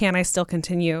them, can I still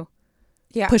continue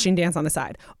pushing dance on the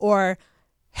side? Or,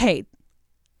 hey,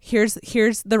 here's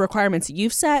the requirements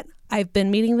you've set. I've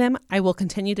been meeting them. I will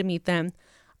continue to meet them.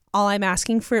 All I'm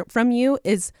asking from you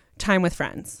is time with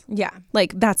friends. Yeah.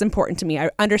 Like, that's important to me. I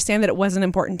understand that it wasn't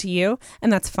important to you,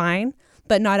 and that's fine,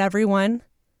 but not everyone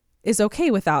is okay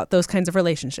without those kinds of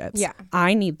relationships. Yeah.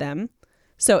 I need them.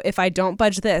 So if I don't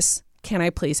budge this, can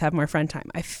I please have more friend time?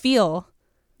 I feel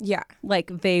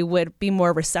like they would be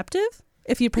more receptive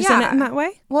if you present it in that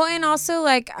way. Well, and also,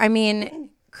 like, I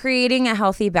mean, creating a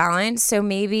healthy balance. So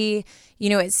maybe, you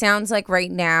know, it sounds like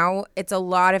right now it's a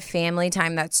lot of family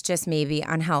time that's just maybe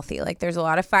unhealthy. Like, there's a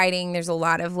lot of fighting. There's a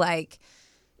lot of, like,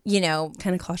 you know,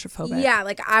 kind of claustrophobic. Yeah,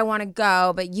 like, I want to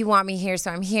go, but you want me here, so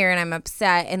I'm here and I'm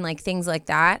upset, and like things like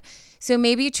that. So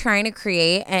maybe trying to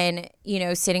create and, you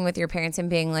know, sitting with your parents and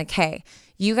being like, hey,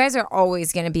 you guys are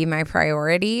always going to be my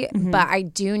priority, but I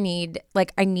do need,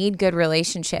 like, I need good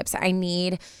relationships. I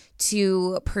need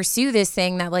to pursue this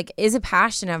thing that, like, is a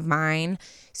passion of mine.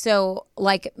 So,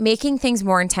 like, making things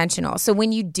more intentional. So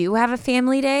when you do have a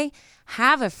family day,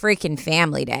 have a freaking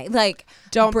family day. Like,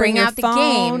 don't bring out the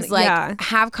phone. Games. Like,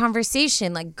 have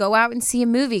conversation. Like, go out and see a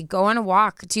movie. Go on a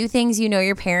walk. Do things you know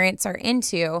your parents are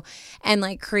into, and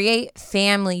like create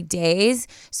family days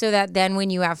so that then when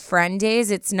you have friend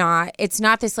days, it's not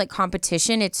this like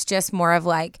competition. It's just more of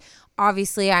like,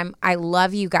 obviously I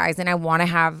love you guys and I want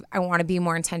to be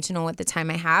more intentional with the time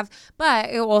I have, but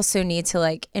I also need to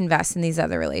like invest in these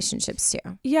other relationships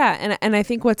too. Yeah, and I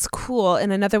think what's cool,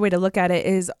 and another way to look at it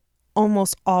is,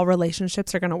 almost all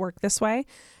relationships are going to work this way.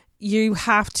 You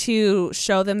have to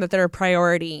show them that they're a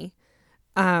priority,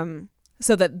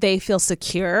 so that they feel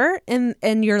secure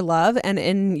in your love and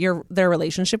in their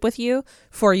relationship with you,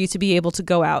 for you to be able to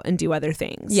go out and do other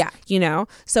things. Yeah. You know?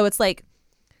 So it's like,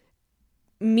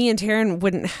 me and Taryn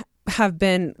wouldn't have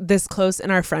been this close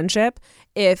in our friendship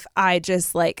if I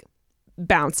just like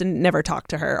bounced and never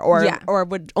talked to her, or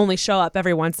would only show up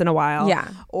every once in a while,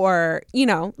 or, you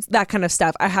know, that kind of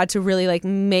stuff. I had to really like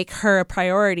make her a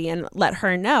priority and let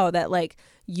her know that, like,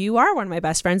 you are one of my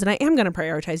best friends and I am going to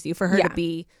prioritize you, for her to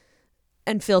be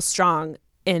and feel strong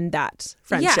in that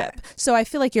friendship. So I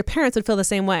feel like your parents would feel the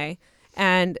same way,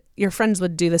 and your friends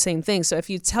would do the same thing. So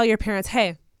if you tell your parents,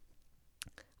 hey,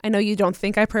 I know you don't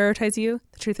think I prioritize you,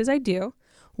 the truth is I do.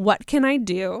 What can I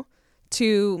do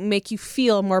to make you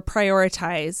feel more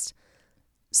prioritized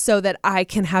so that I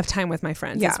can have time with my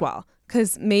friends as well?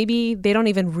 Because maybe they don't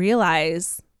even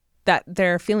realize that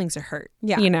their feelings are hurt,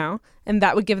 you know? And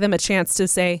that would give them a chance to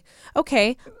say,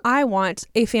 okay, I want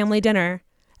a family dinner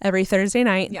every Thursday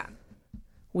night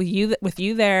with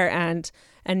you there, and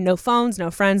and no phones,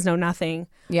 no friends, no nothing.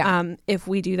 Yeah. If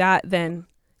we do that, then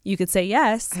you could say,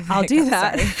 yes, I'll do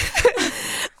that.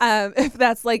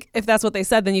 If that's what they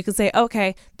said, then you could say,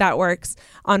 okay, that works.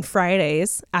 On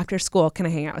Fridays after school, can I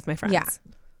hang out with my friends? Yeah.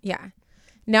 Yeah.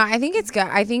 No, I think it's good.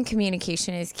 I think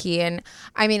communication is key. And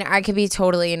I mean, I could be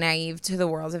totally naive to the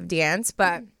world of dance,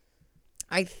 but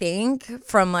I think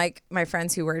from like my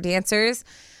friends who were dancers,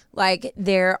 like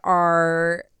there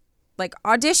are like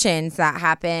auditions that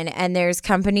happen and there's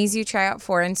companies you try out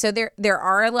for. And so there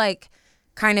are like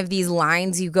kind of these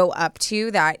lines you go up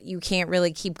to that you can't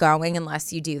really keep going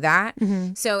unless you do that.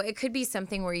 Mm-hmm. So it could be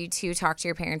something where you two talk to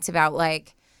your parents about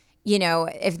like, you know,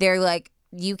 if they're like,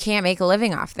 you can't make a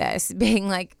living off this, being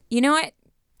like, you know what?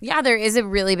 Yeah, there is a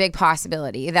really big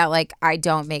possibility that like I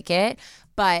don't make it,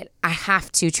 but I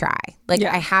have to try. Like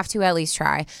I have to at least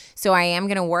try. So I am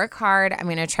going to work hard. I'm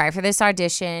going to try for this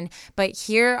audition, but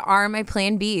here are my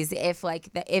plan Bs.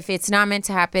 If it's not meant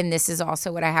to happen, this is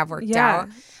also what I have worked out.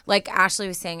 Like Ashley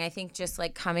was saying, I think just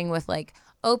like coming with like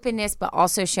openness, but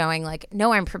also showing like,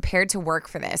 no, I'm prepared to work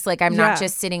for this. Like I'm not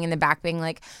just sitting in the back being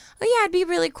like, oh yeah, it'd be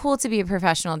really cool to be a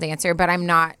professional dancer, but I'm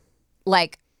not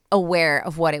like aware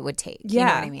of what it would take. You know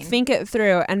what I mean? Think it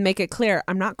through and make it clear.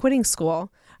 I'm not quitting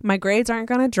school. My grades aren't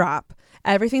going to drop.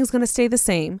 Everything's going to stay the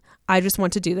same. I just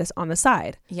want to do this on the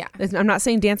side. Yeah. I'm not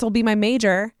saying dance will be my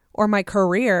major or my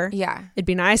career. Yeah. It'd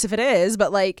be nice if it is,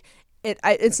 but like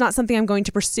it's not something I'm going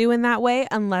to pursue in that way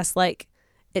unless like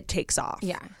it takes off.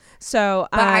 Yeah. So,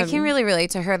 but I can really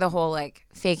relate to her, the whole like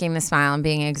faking the smile and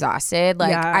being exhausted.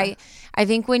 Like I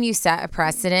think when you set a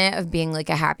precedent of being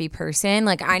like a happy person,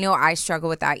 like I know I struggle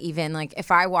with that. Even like if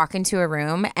I walk into a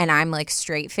room and I'm like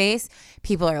straight face,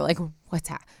 people are like, what's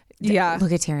that? Yeah.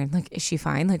 Look at Taryn. Like, is she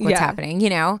fine? Like, what's happening?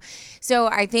 You know? So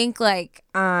I think like,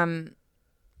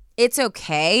 it's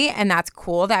okay and that's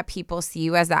cool that people see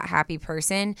you as that happy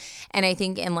person. And I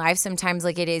think in life sometimes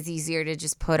like it is easier to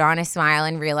just put on a smile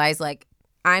and realize like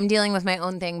I'm dealing with my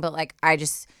own thing, but like I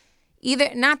just either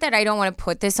not that I don't want to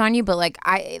put this on you, but like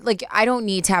I don't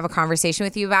need to have a conversation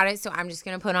with you about it. So I'm just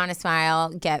going to put on a smile,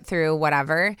 get through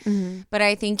whatever. Mm-hmm. But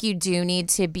I think you do need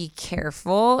to be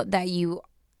careful that you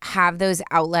have those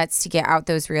outlets to get out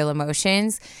those real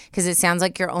emotions, because it sounds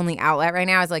like your only outlet right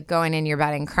now is like going in your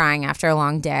bed and crying after a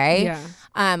long day,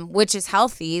 which is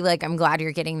healthy. Like I'm glad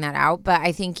you're getting that out, but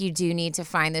I think you do need to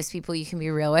find those people you can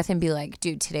be real with and be like,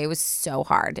 dude, today was so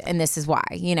hard and this is why,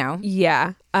 you know?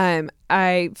 Yeah.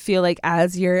 I feel like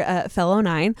as your fellow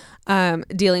 9,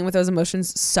 dealing with those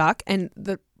emotions suck, and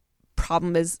the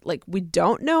problem is like we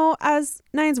don't know as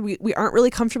 9s, we aren't really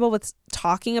comfortable with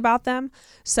talking about them,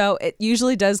 so it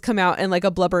usually does come out in like a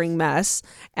blubbering mess.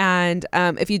 And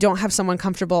if you don't have someone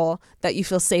comfortable that you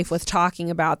feel safe with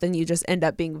talking about, then you just end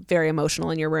up being very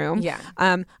emotional in your room.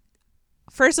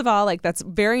 First of all, like that's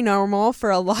very normal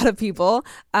for a lot of people,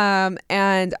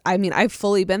 and I mean I've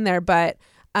fully been there, but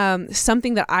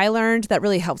something that I learned that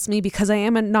really helps me, because I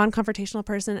am a non-confrontational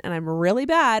person and I'm really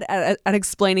bad at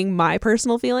explaining my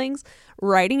personal feelings,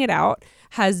 writing it out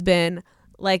has been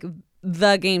like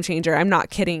the game changer. I'm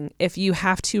not kidding. If you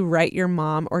have to write your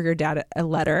mom or your dad a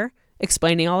letter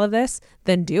explaining all of this,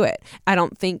 then do it. I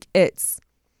don't think it's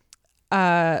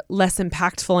less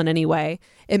impactful in any way.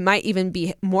 It might even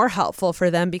be more helpful for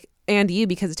them and you,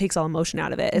 because it takes all emotion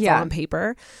out of it. It's all on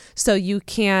paper. So you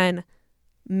can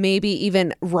maybe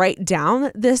even write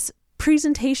down this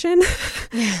presentation,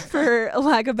 for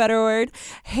lack of a better word,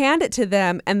 hand it to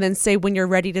them, and then say when you're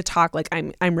ready to talk, like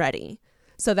I'm ready.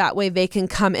 So that way they can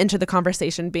come into the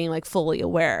conversation being like fully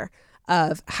aware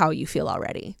of how you feel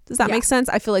already. Does that make sense?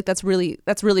 I feel like that's really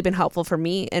been helpful for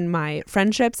me in my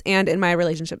friendships and in my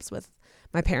relationships with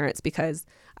my parents, because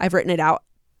I've written it out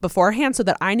beforehand so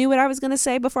that I knew what I was going to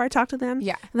say before I talked to them.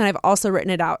 Yeah. And then I've also written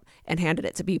it out and handed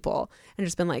it to people and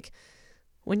just been like,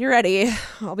 when you're ready,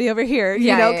 I'll be over here,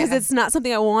 you know, because it's not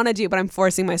something I want to do, but I'm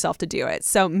forcing myself to do it.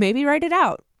 So maybe write it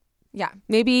out. Yeah.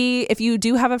 Maybe if you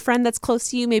do have a friend that's close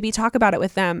to you, maybe talk about it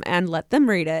with them and let them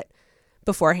read it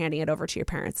before handing it over to your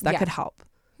parents. That could help.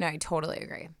 No, I totally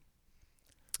agree.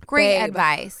 Great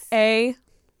advice.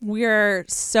 We're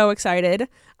so excited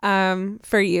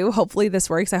for you. Hopefully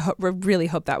this works. I really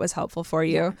hope that was helpful for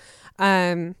you. Yeah.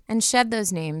 And shed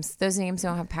those names. Those names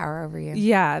don't have power over you.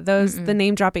 Yeah, the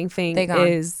name dropping thing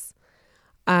is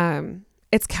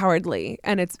it's cowardly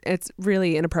and it's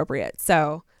really inappropriate.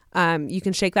 So you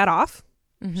can shake that off.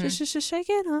 Mm-hmm. Shake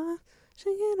it off.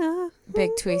 Shake it off. Big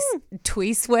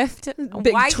Twee Swift.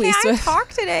 Big Why Twee can't Swift. I talk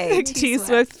today? Big T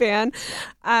Swift fan.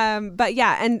 But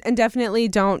yeah, and definitely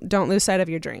don't lose sight of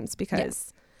your dreams,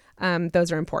 because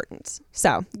those are important.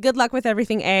 So good luck with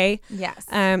everything, A. Yes.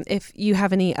 If you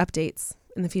have any updates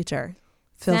in the future,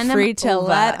 feel free to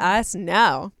let us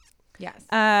know. Yes.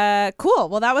 Cool.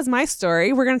 Well, that was my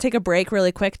story. We're going to take a break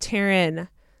really quick. Taryn,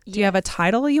 do you have a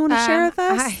title you want to share with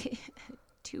us?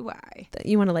 That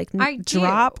you want to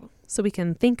drop so we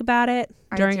can think about it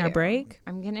during our break?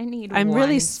 I'm going to need I'm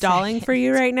really stalling for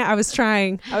you right now. I was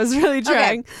really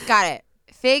trying. Okay, got it.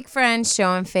 Fake friends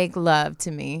showing fake love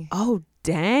to me. Oh,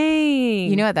 dang.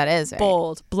 You know what that is, right?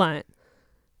 Bold, blunt.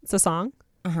 It's a song?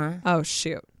 Uh-huh. Oh,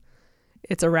 shoot.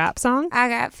 It's a rap song? I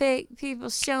got fake people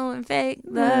showing fake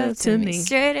love to me.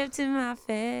 Straight up to my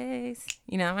face.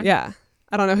 You know one? Yeah.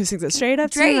 I don't know who sings it. Straight up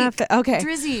Drake, to my face. Okay.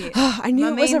 Drizzy. I knew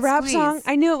it was a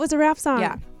rap song.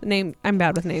 Yeah. I'm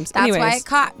bad with names. That's Anyways, why it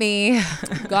caught me.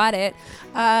 Got it.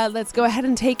 Let's go ahead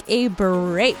and take a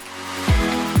break.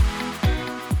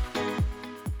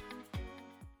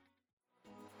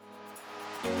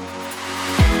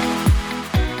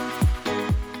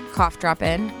 Cough drop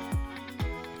in.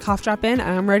 Cough drop in.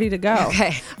 I'm ready to go.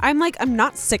 Okay. I'm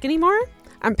not sick anymore.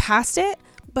 I'm past it.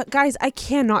 But guys, I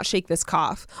cannot shake this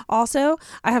cough. Also,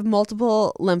 I have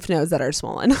multiple lymph nodes that are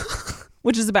swollen,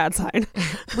 which is a bad sign.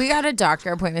 We got a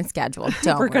doctor appointment scheduled.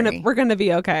 Don't worry. We're gonna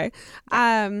be okay.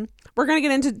 We're gonna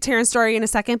get into Taryn's story in a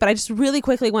second, but I just really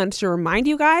quickly wanted to remind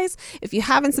you guys, if you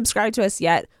haven't subscribed to us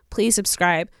yet, please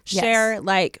subscribe, share,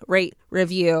 rate,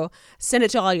 review, send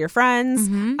it to all your friends.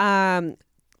 Mm-hmm.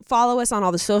 Follow us on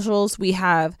all the socials. We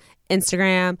have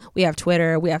Instagram, we have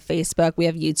Twitter, we have Facebook, we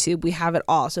have YouTube, we have it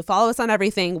all. So follow us on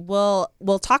everything. We'll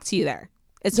talk to you there.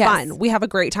 It's fun. We have a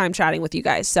great time chatting with you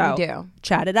guys. So we do.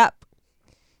 Chat it up.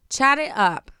 Chat it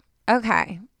up.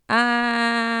 Okay.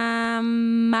 I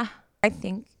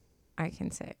think I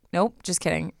can say it. Nope, just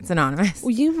kidding. It's anonymous.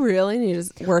 Well, you really need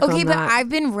to work on that. Okay, but I've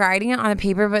been writing it on the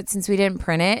paper, but since we didn't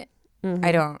print it,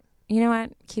 I don't. You know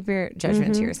what? Keep your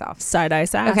judgment to yourself. Side-eye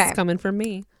sass coming from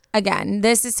me. Again,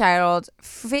 this is titled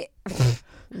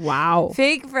Wow.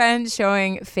 Fake Friends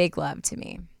Showing Fake Love to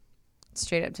Me.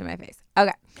 Straight up to my face.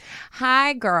 Okay.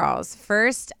 Hi, girls.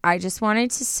 First, I just wanted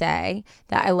to say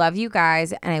that I love you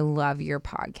guys and I love your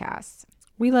podcast.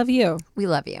 We love you. We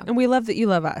love you. And we love that you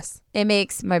love us. It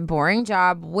makes my boring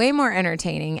job way more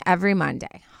entertaining every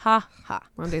Monday. Ha ha.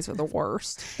 Mondays are the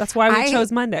worst. That's why we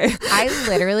chose Monday. I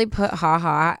literally put ha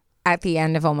ha at the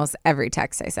end of almost every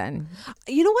text I send.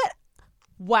 You know what?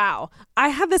 Wow. I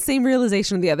had the same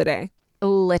realization the other day.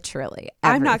 Literally.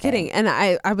 Everything. I'm not kidding. And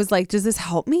I was like, does this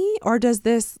help me or does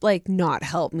this not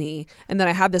help me? And then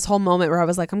I had this whole moment where I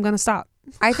was like, I'm going to stop.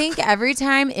 I think every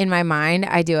time in my mind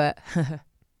I do it.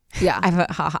 Yeah. I put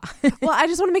ha ha. Well, I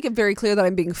just want to make it very clear that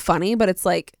I'm being funny, but it's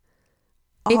like,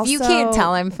 if you can't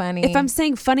tell I'm funny. If I'm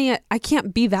saying funny, I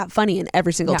can't be that funny in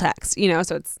every single text,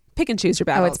 so it's pick and choose your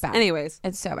battles. Oh, it's bad. Anyways.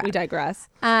 It's so bad. We digress.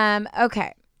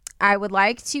 Okay. I would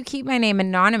like to keep my name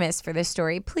anonymous for this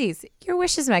story. Please, your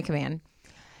wish is my command.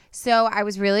 So I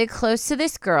was really close to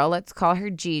this girl. Let's call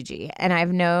her Gigi. And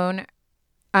I've known,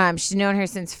 she's known her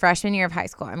since freshman year of high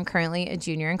school. I'm currently a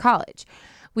junior in college.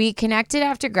 We connected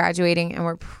after graduating and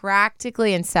we're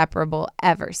practically inseparable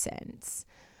ever since.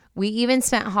 We even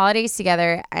spent holidays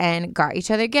together and got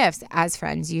each other gifts, as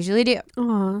friends usually do.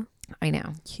 Aw. I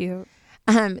know. Cute.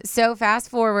 So fast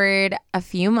forward a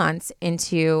few months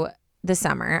into the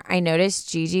summer, I noticed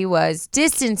Gigi was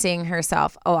distancing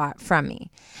herself a lot from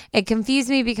me. It confused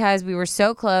me because we were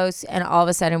so close and all of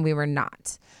a sudden we were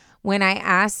not. When I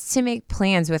asked to make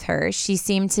plans with her, she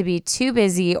seemed to be too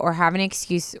busy or have an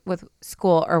excuse with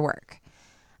school or work.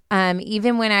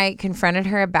 Even when I confronted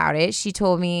her about it, she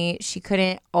told me she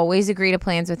couldn't always agree to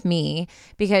plans with me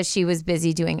because she was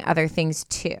busy doing other things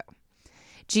too.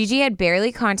 Gigi had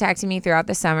barely contacted me throughout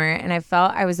the summer, and I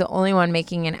felt I was the only one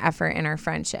making an effort in our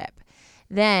friendship.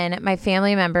 Then my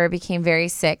family member became very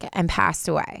sick and passed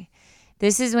away.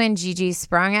 This is when Gigi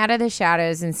sprung out of the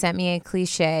shadows and sent me a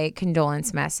cliche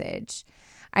condolence message.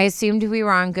 I assumed we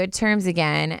were on good terms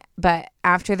again, but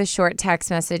after the short text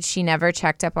message, she never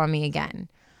checked up on me again.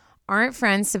 Aren't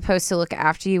friends supposed to look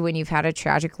after you when you've had a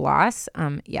tragic loss?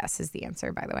 Yes is the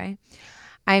answer, by the way.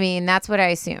 I mean, that's what I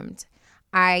assumed.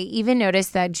 I even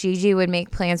noticed that Gigi would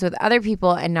make plans with other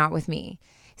people and not with me.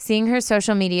 Seeing her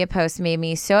social media posts made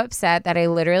me so upset that I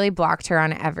literally blocked her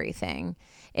on everything.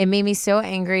 It made me so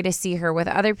angry to see her with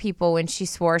other people when she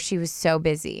swore she was so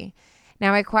busy.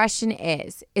 Now my question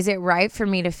is it right for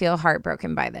me to feel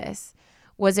heartbroken by this?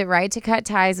 Was it right to cut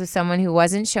ties with someone who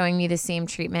wasn't showing me the same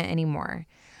treatment anymore?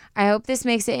 I hope this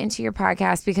makes it into your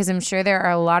podcast because I'm sure there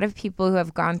are a lot of people who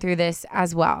have gone through this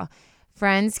as well.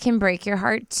 Friends can break your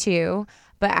heart too,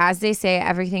 but as they say,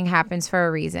 everything happens for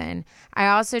a reason. I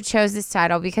also chose this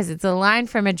title because it's a line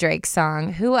from a Drake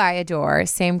song, Who I Adore,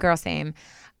 Same Girl, Same.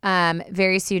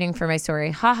 Very suiting for my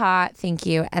story. Haha, thank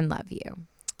you, and love you.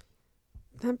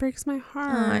 That breaks my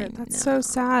heart. That's so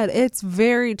sad. It's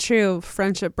very true.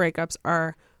 Friendship breakups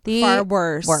are far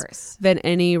worse than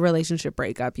any relationship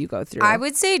breakup you go through. I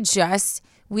would say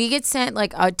we get sent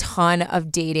like a ton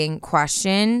of dating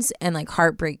questions and like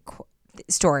heartbreak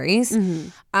stories.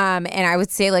 And I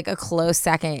would say like a close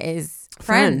second is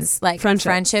friends. Like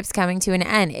friendships coming to an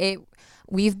end.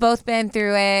 We've both been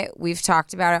through it. We've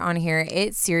talked about it on here.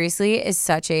 It seriously is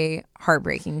such a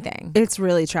heartbreaking thing. It's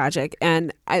really tragic.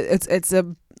 And it's a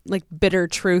like bitter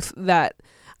truth that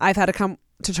I've had to come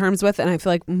to terms with. And I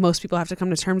feel like most people have to come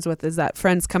to terms with is that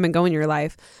friends come and go in your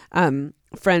life. A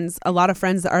lot of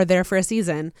friends are there for a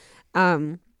season.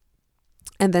 And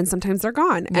then sometimes they're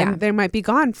gone and they might be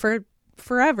gone for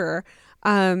forever.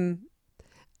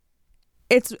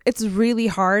 It's really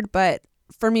hard, but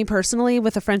for me personally,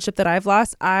 with a friendship that I've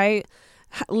lost, I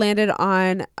landed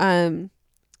on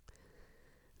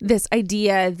this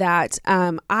idea that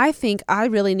I think I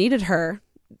really needed her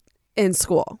in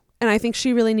school. And I think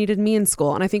she really needed me in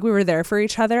school. And I think we were there for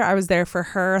each other. I was there for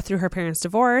her through her parents'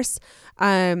 divorce.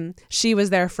 She was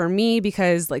there for me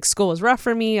because like school was rough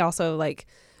for me. Also like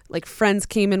friends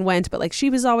came and went, but like she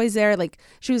was always there. Like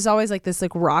she was always like this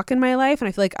like rock in my life. And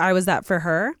I feel like I was that for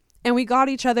her. And we got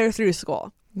each other through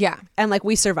school. Yeah. And like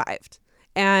we survived.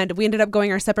 And we ended up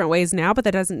going our separate ways now, but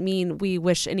that doesn't mean we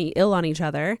wish any ill on each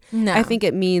other. No. I think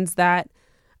it means that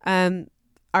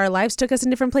our lives took us in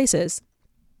different places.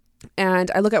 And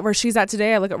I look at where she's at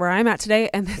today. I look at where I'm at today.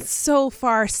 And it's so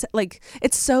far, like,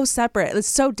 it's so separate. It's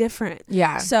so different.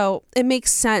 Yeah. So it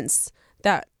makes sense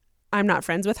that I'm not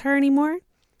friends with her anymore.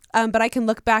 But I can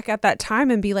look back at that time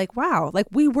and be like, wow, like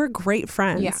we were great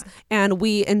friends. Yeah. And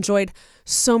we enjoyed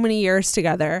so many years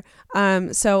together.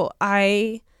 So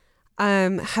I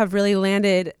have really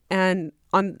landed on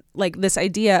like this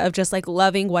idea of just like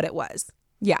loving what it was.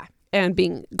 Yeah. And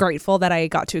being grateful that I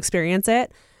got to experience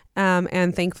it.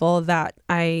 And thankful that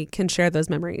I can share those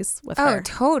memories with her. Oh,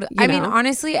 totally. I mean,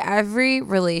 honestly, every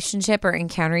relationship or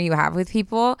encounter you have with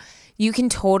people, you can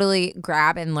totally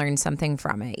grab and learn something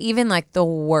from it. Even like the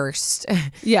worst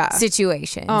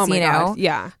situations, oh my God.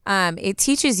 Yeah. It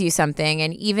teaches you something.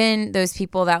 And even those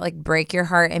people that like break your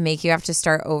heart and make you have to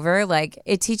start over, like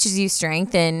it teaches you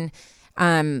strength and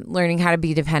learning how to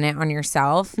be dependent on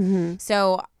yourself. Mm-hmm.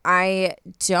 So I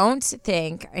don't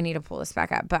think I need to pull this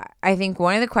back up, but I think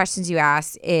one of the questions you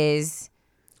asked is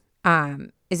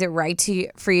it right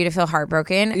for you to feel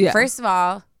heartbroken? Yeah. First of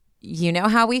all, you know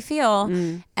how we feel.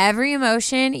 Every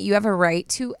emotion, you have a right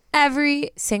to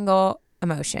every single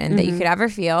emotion that you could ever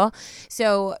feel.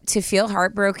 So to feel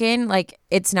heartbroken, like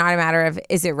it's not a matter of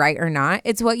is it right or not.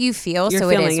 It's what you feel. You're so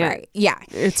it is right. Yeah.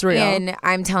 It's real. And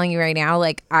I'm telling you right now,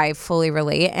 like I fully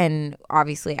relate. And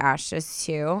obviously Ash does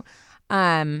too.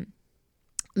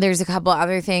 There's a couple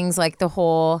other things like the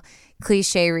whole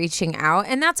cliche reaching out.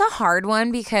 And that's a hard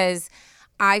one because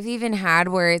I've even had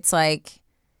where it's like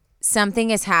something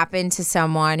has happened to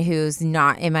someone who's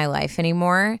not in my life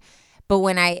anymore. But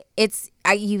when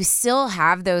you still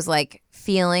have those like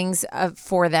feelings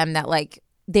for them that like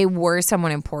they were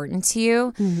someone important to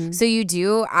you. Mm-hmm.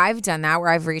 So I've done that where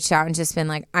I've reached out and just been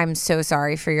like, I'm so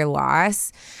sorry for your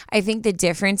loss. I think the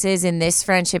difference is in this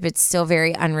friendship, it's still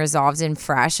very unresolved and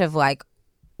fresh of like,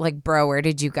 bro, where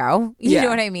did you go? You know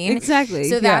what I mean? Exactly.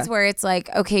 So that's where it's like,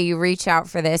 okay, you reach out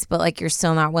for this, but like, you're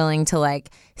still not willing to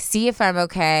like see if I'm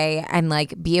okay and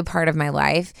like be a part of my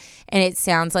life. And it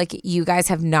sounds like you guys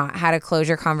have not had a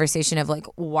closure conversation of like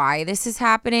why this is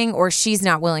happening, or she's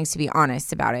not willing to be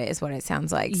honest about it is what it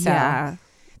sounds like. So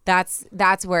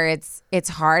that's where it's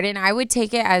hard. And I would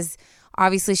take it as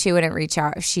obviously she wouldn't reach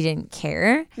out if she didn't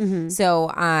care. Mm-hmm.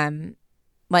 So,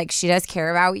 like she does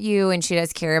care about you and she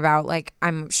does care about like,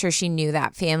 I'm sure she knew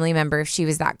that family member if she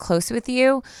was that close with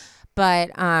you.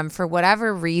 But for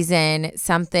whatever reason,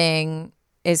 something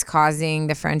is causing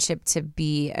the friendship to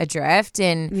be adrift.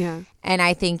 And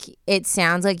I think it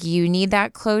sounds like you need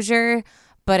that closure,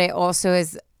 but it also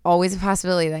is always a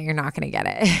possibility that you're not going to get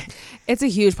it. It's a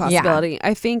huge possibility. Yeah.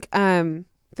 I think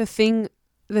the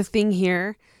thing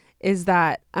here is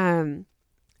that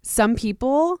some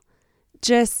people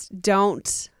just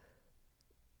don't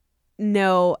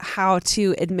know how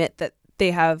to admit that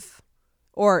they have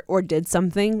or did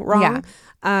something wrong.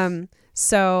 Yeah.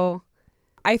 So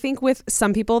I think with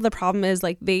some people the problem is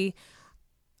like they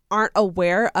aren't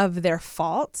aware of their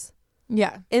fault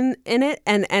in it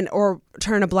and or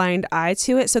turn a blind eye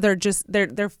to it. So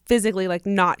they're physically like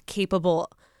not capable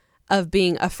of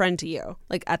being a friend to you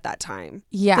like at that time.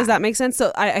 Yeah. Does that make sense?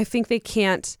 So I think they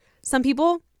can't, some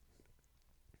people,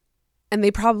 and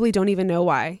they probably don't even know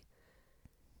why,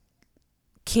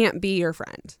 can't be your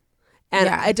friend. And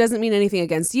it doesn't mean anything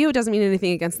against you. It doesn't mean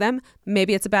anything against them.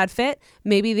 Maybe it's a bad fit.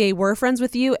 Maybe they were friends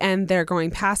with you and they're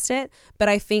going past it. But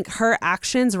I think her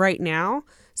actions right now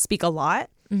speak a lot.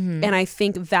 Mm-hmm. And I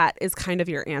think that is kind of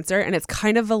your answer. And it's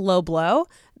kind of a low blow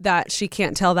that she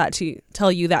can't tell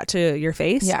you that to your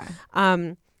face. Yeah.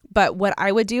 But what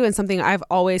I would do, and something I've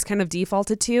always kind of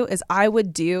defaulted to, is I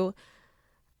would do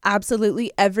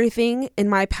absolutely everything in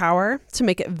my power to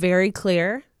make it very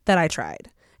clear that I tried.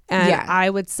 And I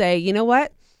would say, you know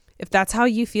what? If that's how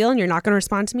you feel and you're not going to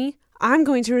respond to me, I'm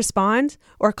going to respond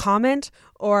or comment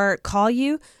or call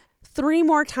you 3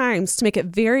 more times to make it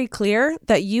very clear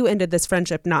that you ended this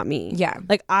friendship, not me. Yeah.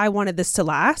 Like, I wanted this to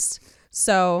last.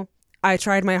 So I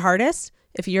tried my hardest.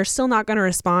 If you're still not going to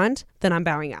respond, then I'm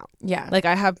bowing out. Yeah. Like,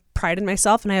 I have pride in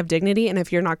myself and I have dignity. And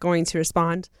if you're not going to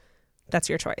respond, that's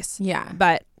your choice. Yeah.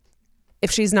 But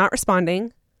if she's not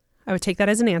responding, I would take that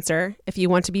as an answer. If you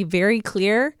want to be very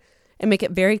clear and make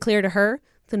it very clear to her,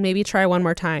 then maybe try one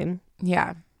more time.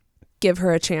 Yeah. Give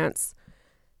her a chance.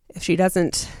 If she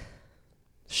doesn't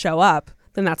show up,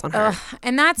 then that's on her.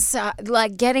 And that's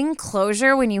like getting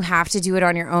closure when you have to do it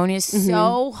on your own is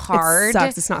so hard. It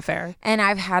sucks. It's not fair. And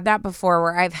I've had that before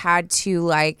where I've had to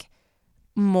like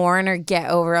mourn or get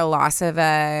over a loss of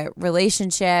a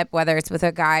relationship, whether it's with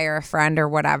a guy or a friend or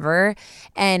whatever.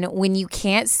 And when you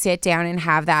can't sit down and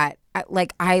have that,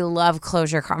 like, I love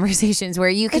closure conversations where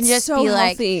you can just so be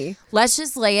healthy. Like, let's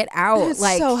just lay it out. It's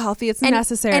like, so healthy. It's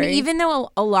necessary. And even though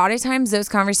a lot of times those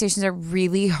conversations are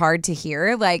really hard to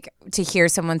hear, like to hear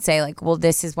someone say like, well,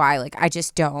 this is why, like, I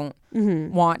just don't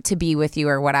want to be with you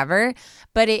or whatever.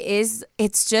 But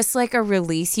it's just like a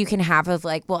release you can have of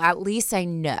like, well, at least I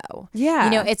know. Yeah.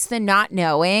 You know, it's the not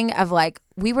knowing of like,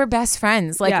 we were best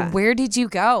friends. Like, where did you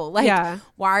go? Like,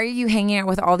 why are you hanging out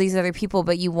with all these other people,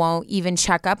 but you won't even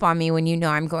check up on me when you know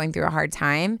I'm going through a hard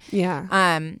time?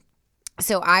 Yeah.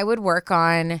 So I would work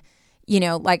on, you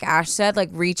know, like Ash said, like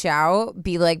reach out,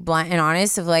 be like blunt and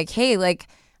honest of like, hey, like,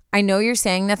 I know you're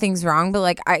saying nothing's wrong, but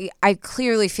like, I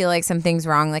clearly feel like something's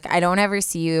wrong. Like, I don't ever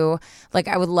see you. Like,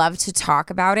 I would love to talk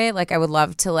about it. Like, I would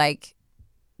love to like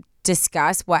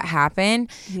discuss what happened.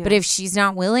 But if she's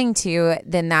not willing to,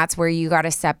 then that's where you got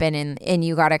to step in and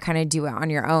you got to kind of do it on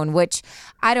your own, which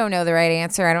I don't know the right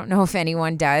answer. I don't know if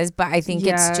anyone does, but I think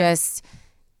it's just,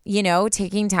 you know,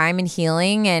 taking time and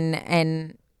healing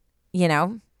and you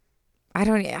know,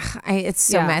 it's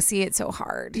so messy. It's so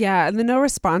hard. Yeah. And the no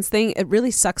response thing, it really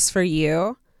sucks for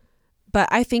you. But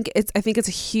I think it's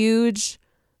a huge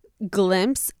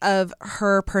glimpse of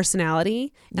her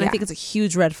personality. And I think it's a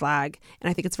huge red flag. And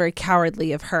I think it's very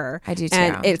cowardly of her. I do too.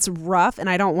 And it's rough. And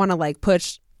I don't want to like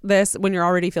push this when you're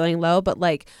already feeling low, but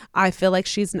like I feel like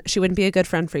she wouldn't be a good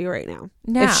friend for you right now.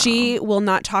 No. If she will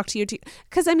not talk to you,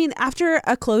 because I mean, after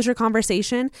a closure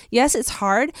conversation, yes, it's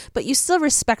hard, but you still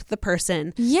respect the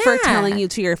person for telling you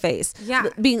to your face. Yeah,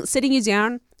 sitting you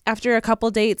down after a couple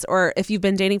dates, or if you've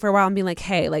been dating for a while and being like,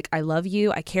 hey, like I love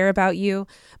you, I care about you,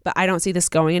 but I don't see this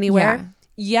going anywhere.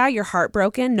 Yeah, you're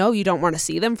heartbroken. No, you don't want to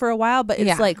see them for a while, but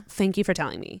it's like, thank you for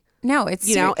telling me. No, it's,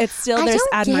 you know, it's still, there's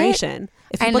admiration.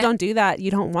 If people don't do that,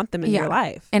 you don't want them in your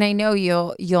life. And I know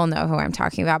you'll know who I'm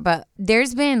talking about, but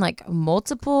there's been like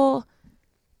multiple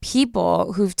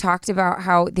people who've talked about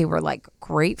how they were like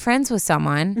great friends with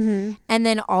someone and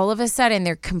then all of a sudden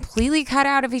they're completely cut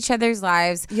out of each other's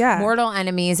lives, mortal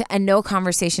enemies, and no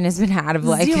conversation has been had of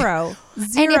like zero.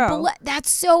 And that's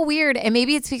so weird. And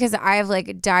maybe it's because I have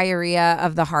like diarrhea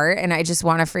of the heart and I just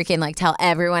want to freaking like tell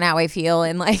everyone how I feel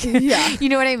and like you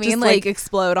know what I mean, just like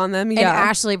explode on them. And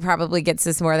Ashley probably gets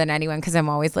this more than anyone because I'm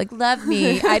always like, love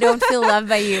me, I don't feel loved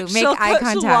by you. Make eye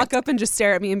contact. She'll walk up and just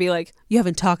stare at me and be like, you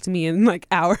haven't talked to me in like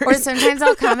hours. Or sometimes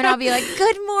I'll come and I'll be like,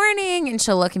 good morning, and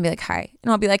she'll look and be like, hi,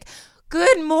 and I'll be like,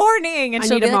 good morning, and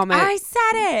she'll be like, I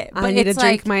said it, but I need to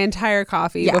drink my entire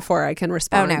coffee before I can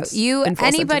respond. Oh no,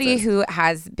 anybody who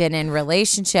has been in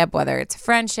relationship, whether it's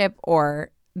friendship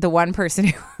or the one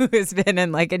person who has been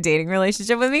in like a dating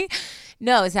relationship with me,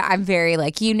 knows that I'm very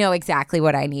like, you know exactly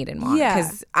what I need and want,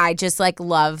 because I just like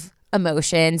love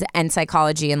emotions and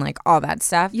psychology and like all that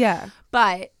stuff.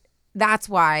 But that's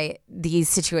why these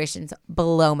situations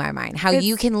blow my mind. How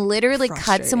you can literally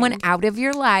cut someone out of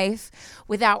your life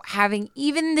without having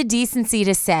even the decency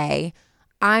to say,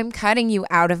 I'm cutting you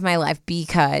out of my life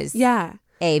because A,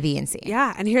 B, and C.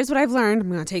 Yeah. And here's what I've learned. I'm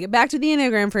going to take it back to the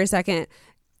Enneagram for a second.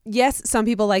 Yes, some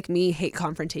people like me hate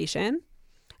confrontation.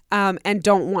 And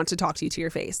don't want to talk to you to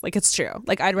your face. Like, it's true.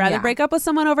 Like, I'd rather break up with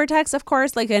someone over text, of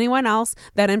course, like anyone else,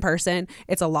 than in person.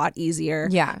 It's a lot easier.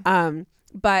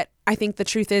 But I think the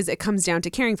truth is it comes down to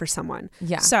caring for someone.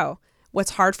 So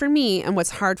what's hard for me and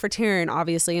what's hard for Taryn,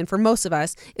 obviously, and for most of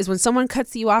us, is when someone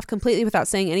cuts you off completely without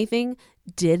saying anything,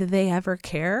 did they ever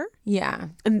care? Yeah.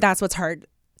 And that's what's hard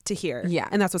to hear. Yeah.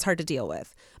 And that's what's hard to deal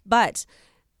with. But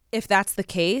if that's the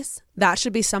case, that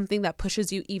should be something that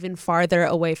pushes you even farther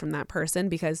away from that person,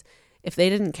 because if they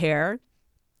didn't care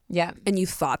and you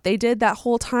thought they did that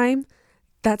whole time,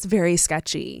 that's very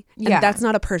sketchy. And that's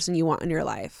not a person you want in your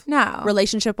life. No.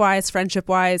 Relationship wise, friendship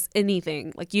wise,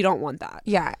 anything. Like, you don't want that.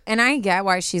 Yeah. And I get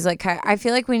why she's like, I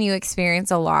feel like when you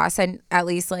experience a loss, and at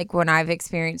least like when I've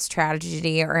experienced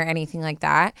tragedy or anything like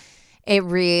that, it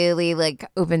really like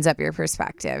opens up your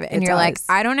perspective. And you're like,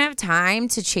 I don't have time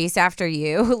to chase after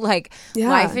you. Like,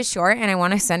 life is short and I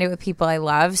want to spend it with people I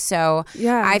love. So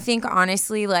I think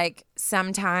honestly, like,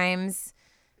 sometimes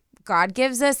God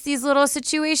gives us these little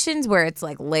situations where it's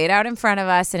like laid out in front of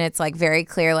us and it's like very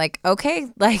clear, like, okay,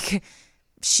 like,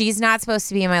 she's not supposed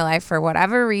to be in my life for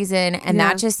whatever reason. And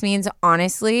that just means,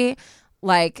 honestly,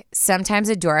 like, sometimes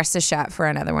a door has to shut for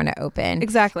another one to open.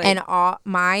 Exactly. And all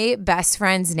my best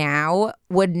friends now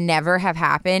would never have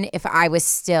happened if I was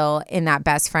still in that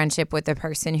best friendship with the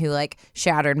person who like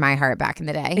shattered my heart back in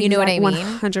the day. You know what I mean?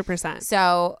 100%.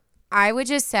 So I would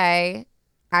just say,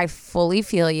 I fully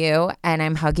feel you and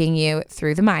I'm hugging you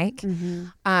through the mic.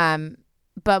 Mm-hmm.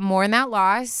 But more than that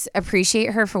loss,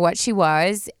 appreciate her for what she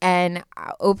was and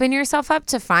open yourself up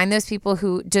to find those people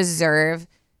who deserve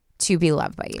to be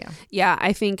loved by you. Yeah,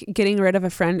 I think getting rid of a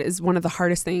friend is one of the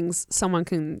hardest things someone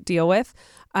can deal with.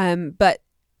 But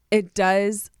it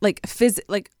does, like,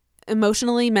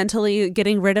 emotionally, mentally,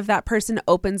 getting rid of that person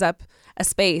opens up a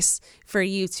space for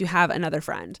you to have another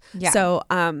friend. Yeah. So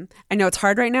I know it's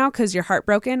hard right now because you're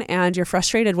heartbroken and you're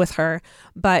frustrated with her,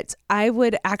 but I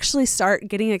would actually start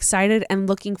getting excited and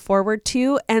looking forward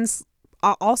to, and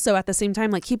also at the same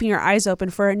time, like, keeping your eyes open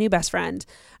for a new best friend,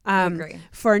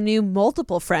 for new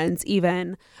multiple friends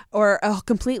even, or a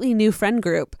completely new friend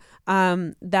group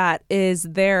that is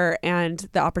there, and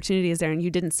the opportunity is there and you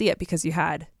didn't see it because you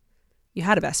had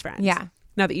a best friend. Yeah.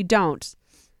 Now that you don't,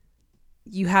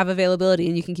 you have availability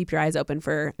and you can keep your eyes open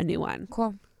for a new one.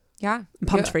 Cool. Yeah. I'm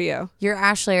pumped for you. Your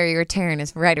Ashley or your Taryn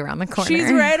is right around the corner. She's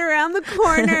right around the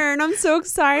corner and I'm so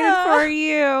excited for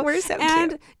you. We're so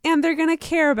cute. And they're going to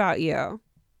care about you.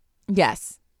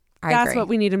 Yes. That's agree. what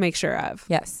we need to make sure of.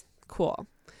 Yes. Cool.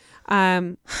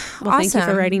 Well, thank you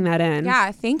for writing that in.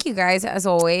 Yeah. Thank you guys as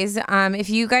always. If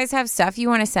you guys have stuff you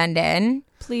want to send in,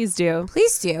 please do.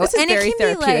 Please do. This is and very it can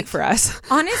therapeutic be like, for us.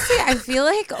 Honestly, I feel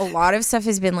like a lot of stuff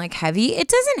has been like heavy. It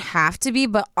doesn't have to be,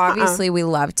 but obviously we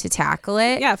love to tackle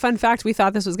it. Yeah. Fun fact, we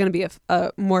thought this was going to be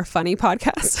a more funny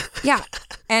podcast. Yeah.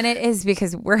 And it is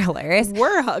because we're hilarious.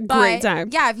 We're a great time.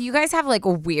 Yeah. If you guys have like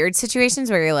weird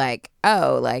situations where you're like,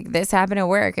 oh, like this happened at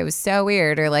work, it was so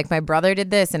weird, or like my brother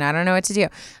did this and I don't know what to do.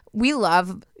 We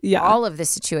love all of the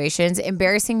situations.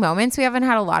 Embarrassing moments, we haven't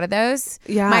had a lot of those.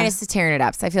 Yeah. Minus the tearing it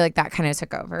up. So I feel like that kind of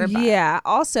took over. But. Yeah.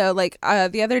 Also, like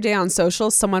the other day on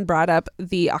social, someone brought up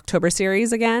the October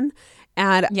series again.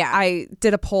 And I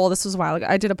did a poll. This was a while ago.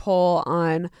 I did a poll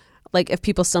on like if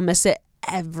people still miss it.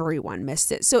 Everyone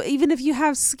missed it. So even if you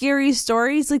have scary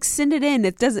stories, like, send it in.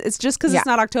 It's just because it's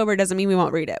not October doesn't mean we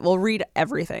won't read it. We'll read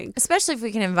everything. Especially if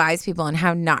we can advise people on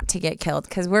how not to get killed,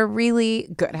 because we're really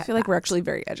good at I feel like we're actually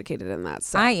very educated in that.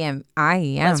 So. I am.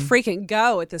 Let's freaking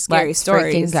go with the scary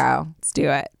stories. Freaking go. Let's do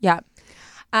it. Yeah.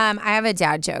 I have a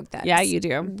dad joke that's you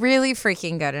do. Really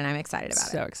freaking good, and I'm excited about it.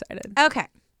 So excited. Okay.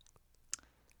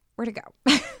 Where'd it go?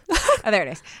 Oh, there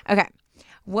it is. Okay.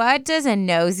 What does a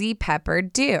nosy pepper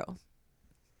do?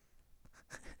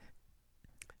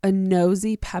 A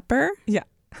nosy pepper? Yeah.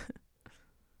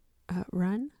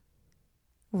 Run?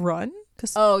 Run?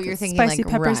 Oh, you're thinking spicy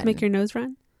like peppers run. make your nose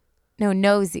run? No,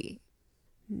 nosy.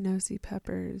 Nosy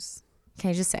peppers. Can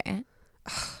I just say it?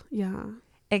 Yeah.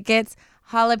 It gets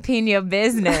jalapeno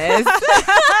business.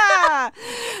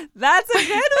 That's a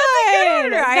good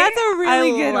one. Right? That's a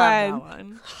really good love one.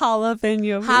 That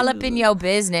one. Jalapeno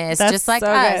business. That's just like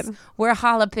so us. Good. We're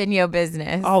jalapeno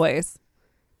business. Always.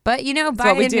 But, you know,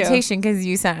 by invitation, because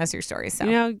you sent us your stories. So.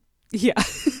 You know, yeah.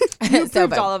 You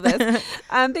approved all of this.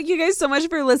 Thank you guys so much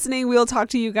for listening. We'll talk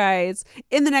to you guys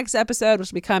in the next episode,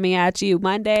 which will be coming at you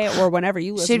Monday or whenever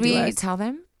you listen to us. Should we tell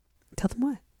them? Tell them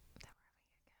what?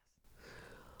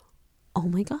 Oh,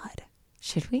 my God.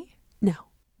 Should we? No.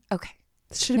 Okay.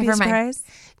 Should it be a surprise?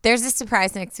 There's a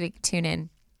surprise next week. Tune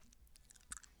in.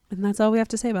 And that's all we have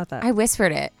to say about that. I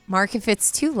whispered it. Mark, if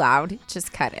it's too loud,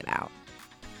 just cut it out.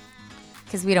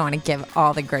 Because we don't want to give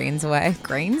all the grains away.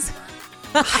 Grains?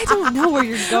 I don't know where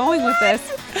you're going with this.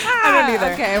 I don't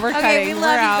either. Okay, we're cutting. We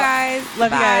love you guys.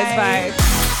 Love you guys. Bye.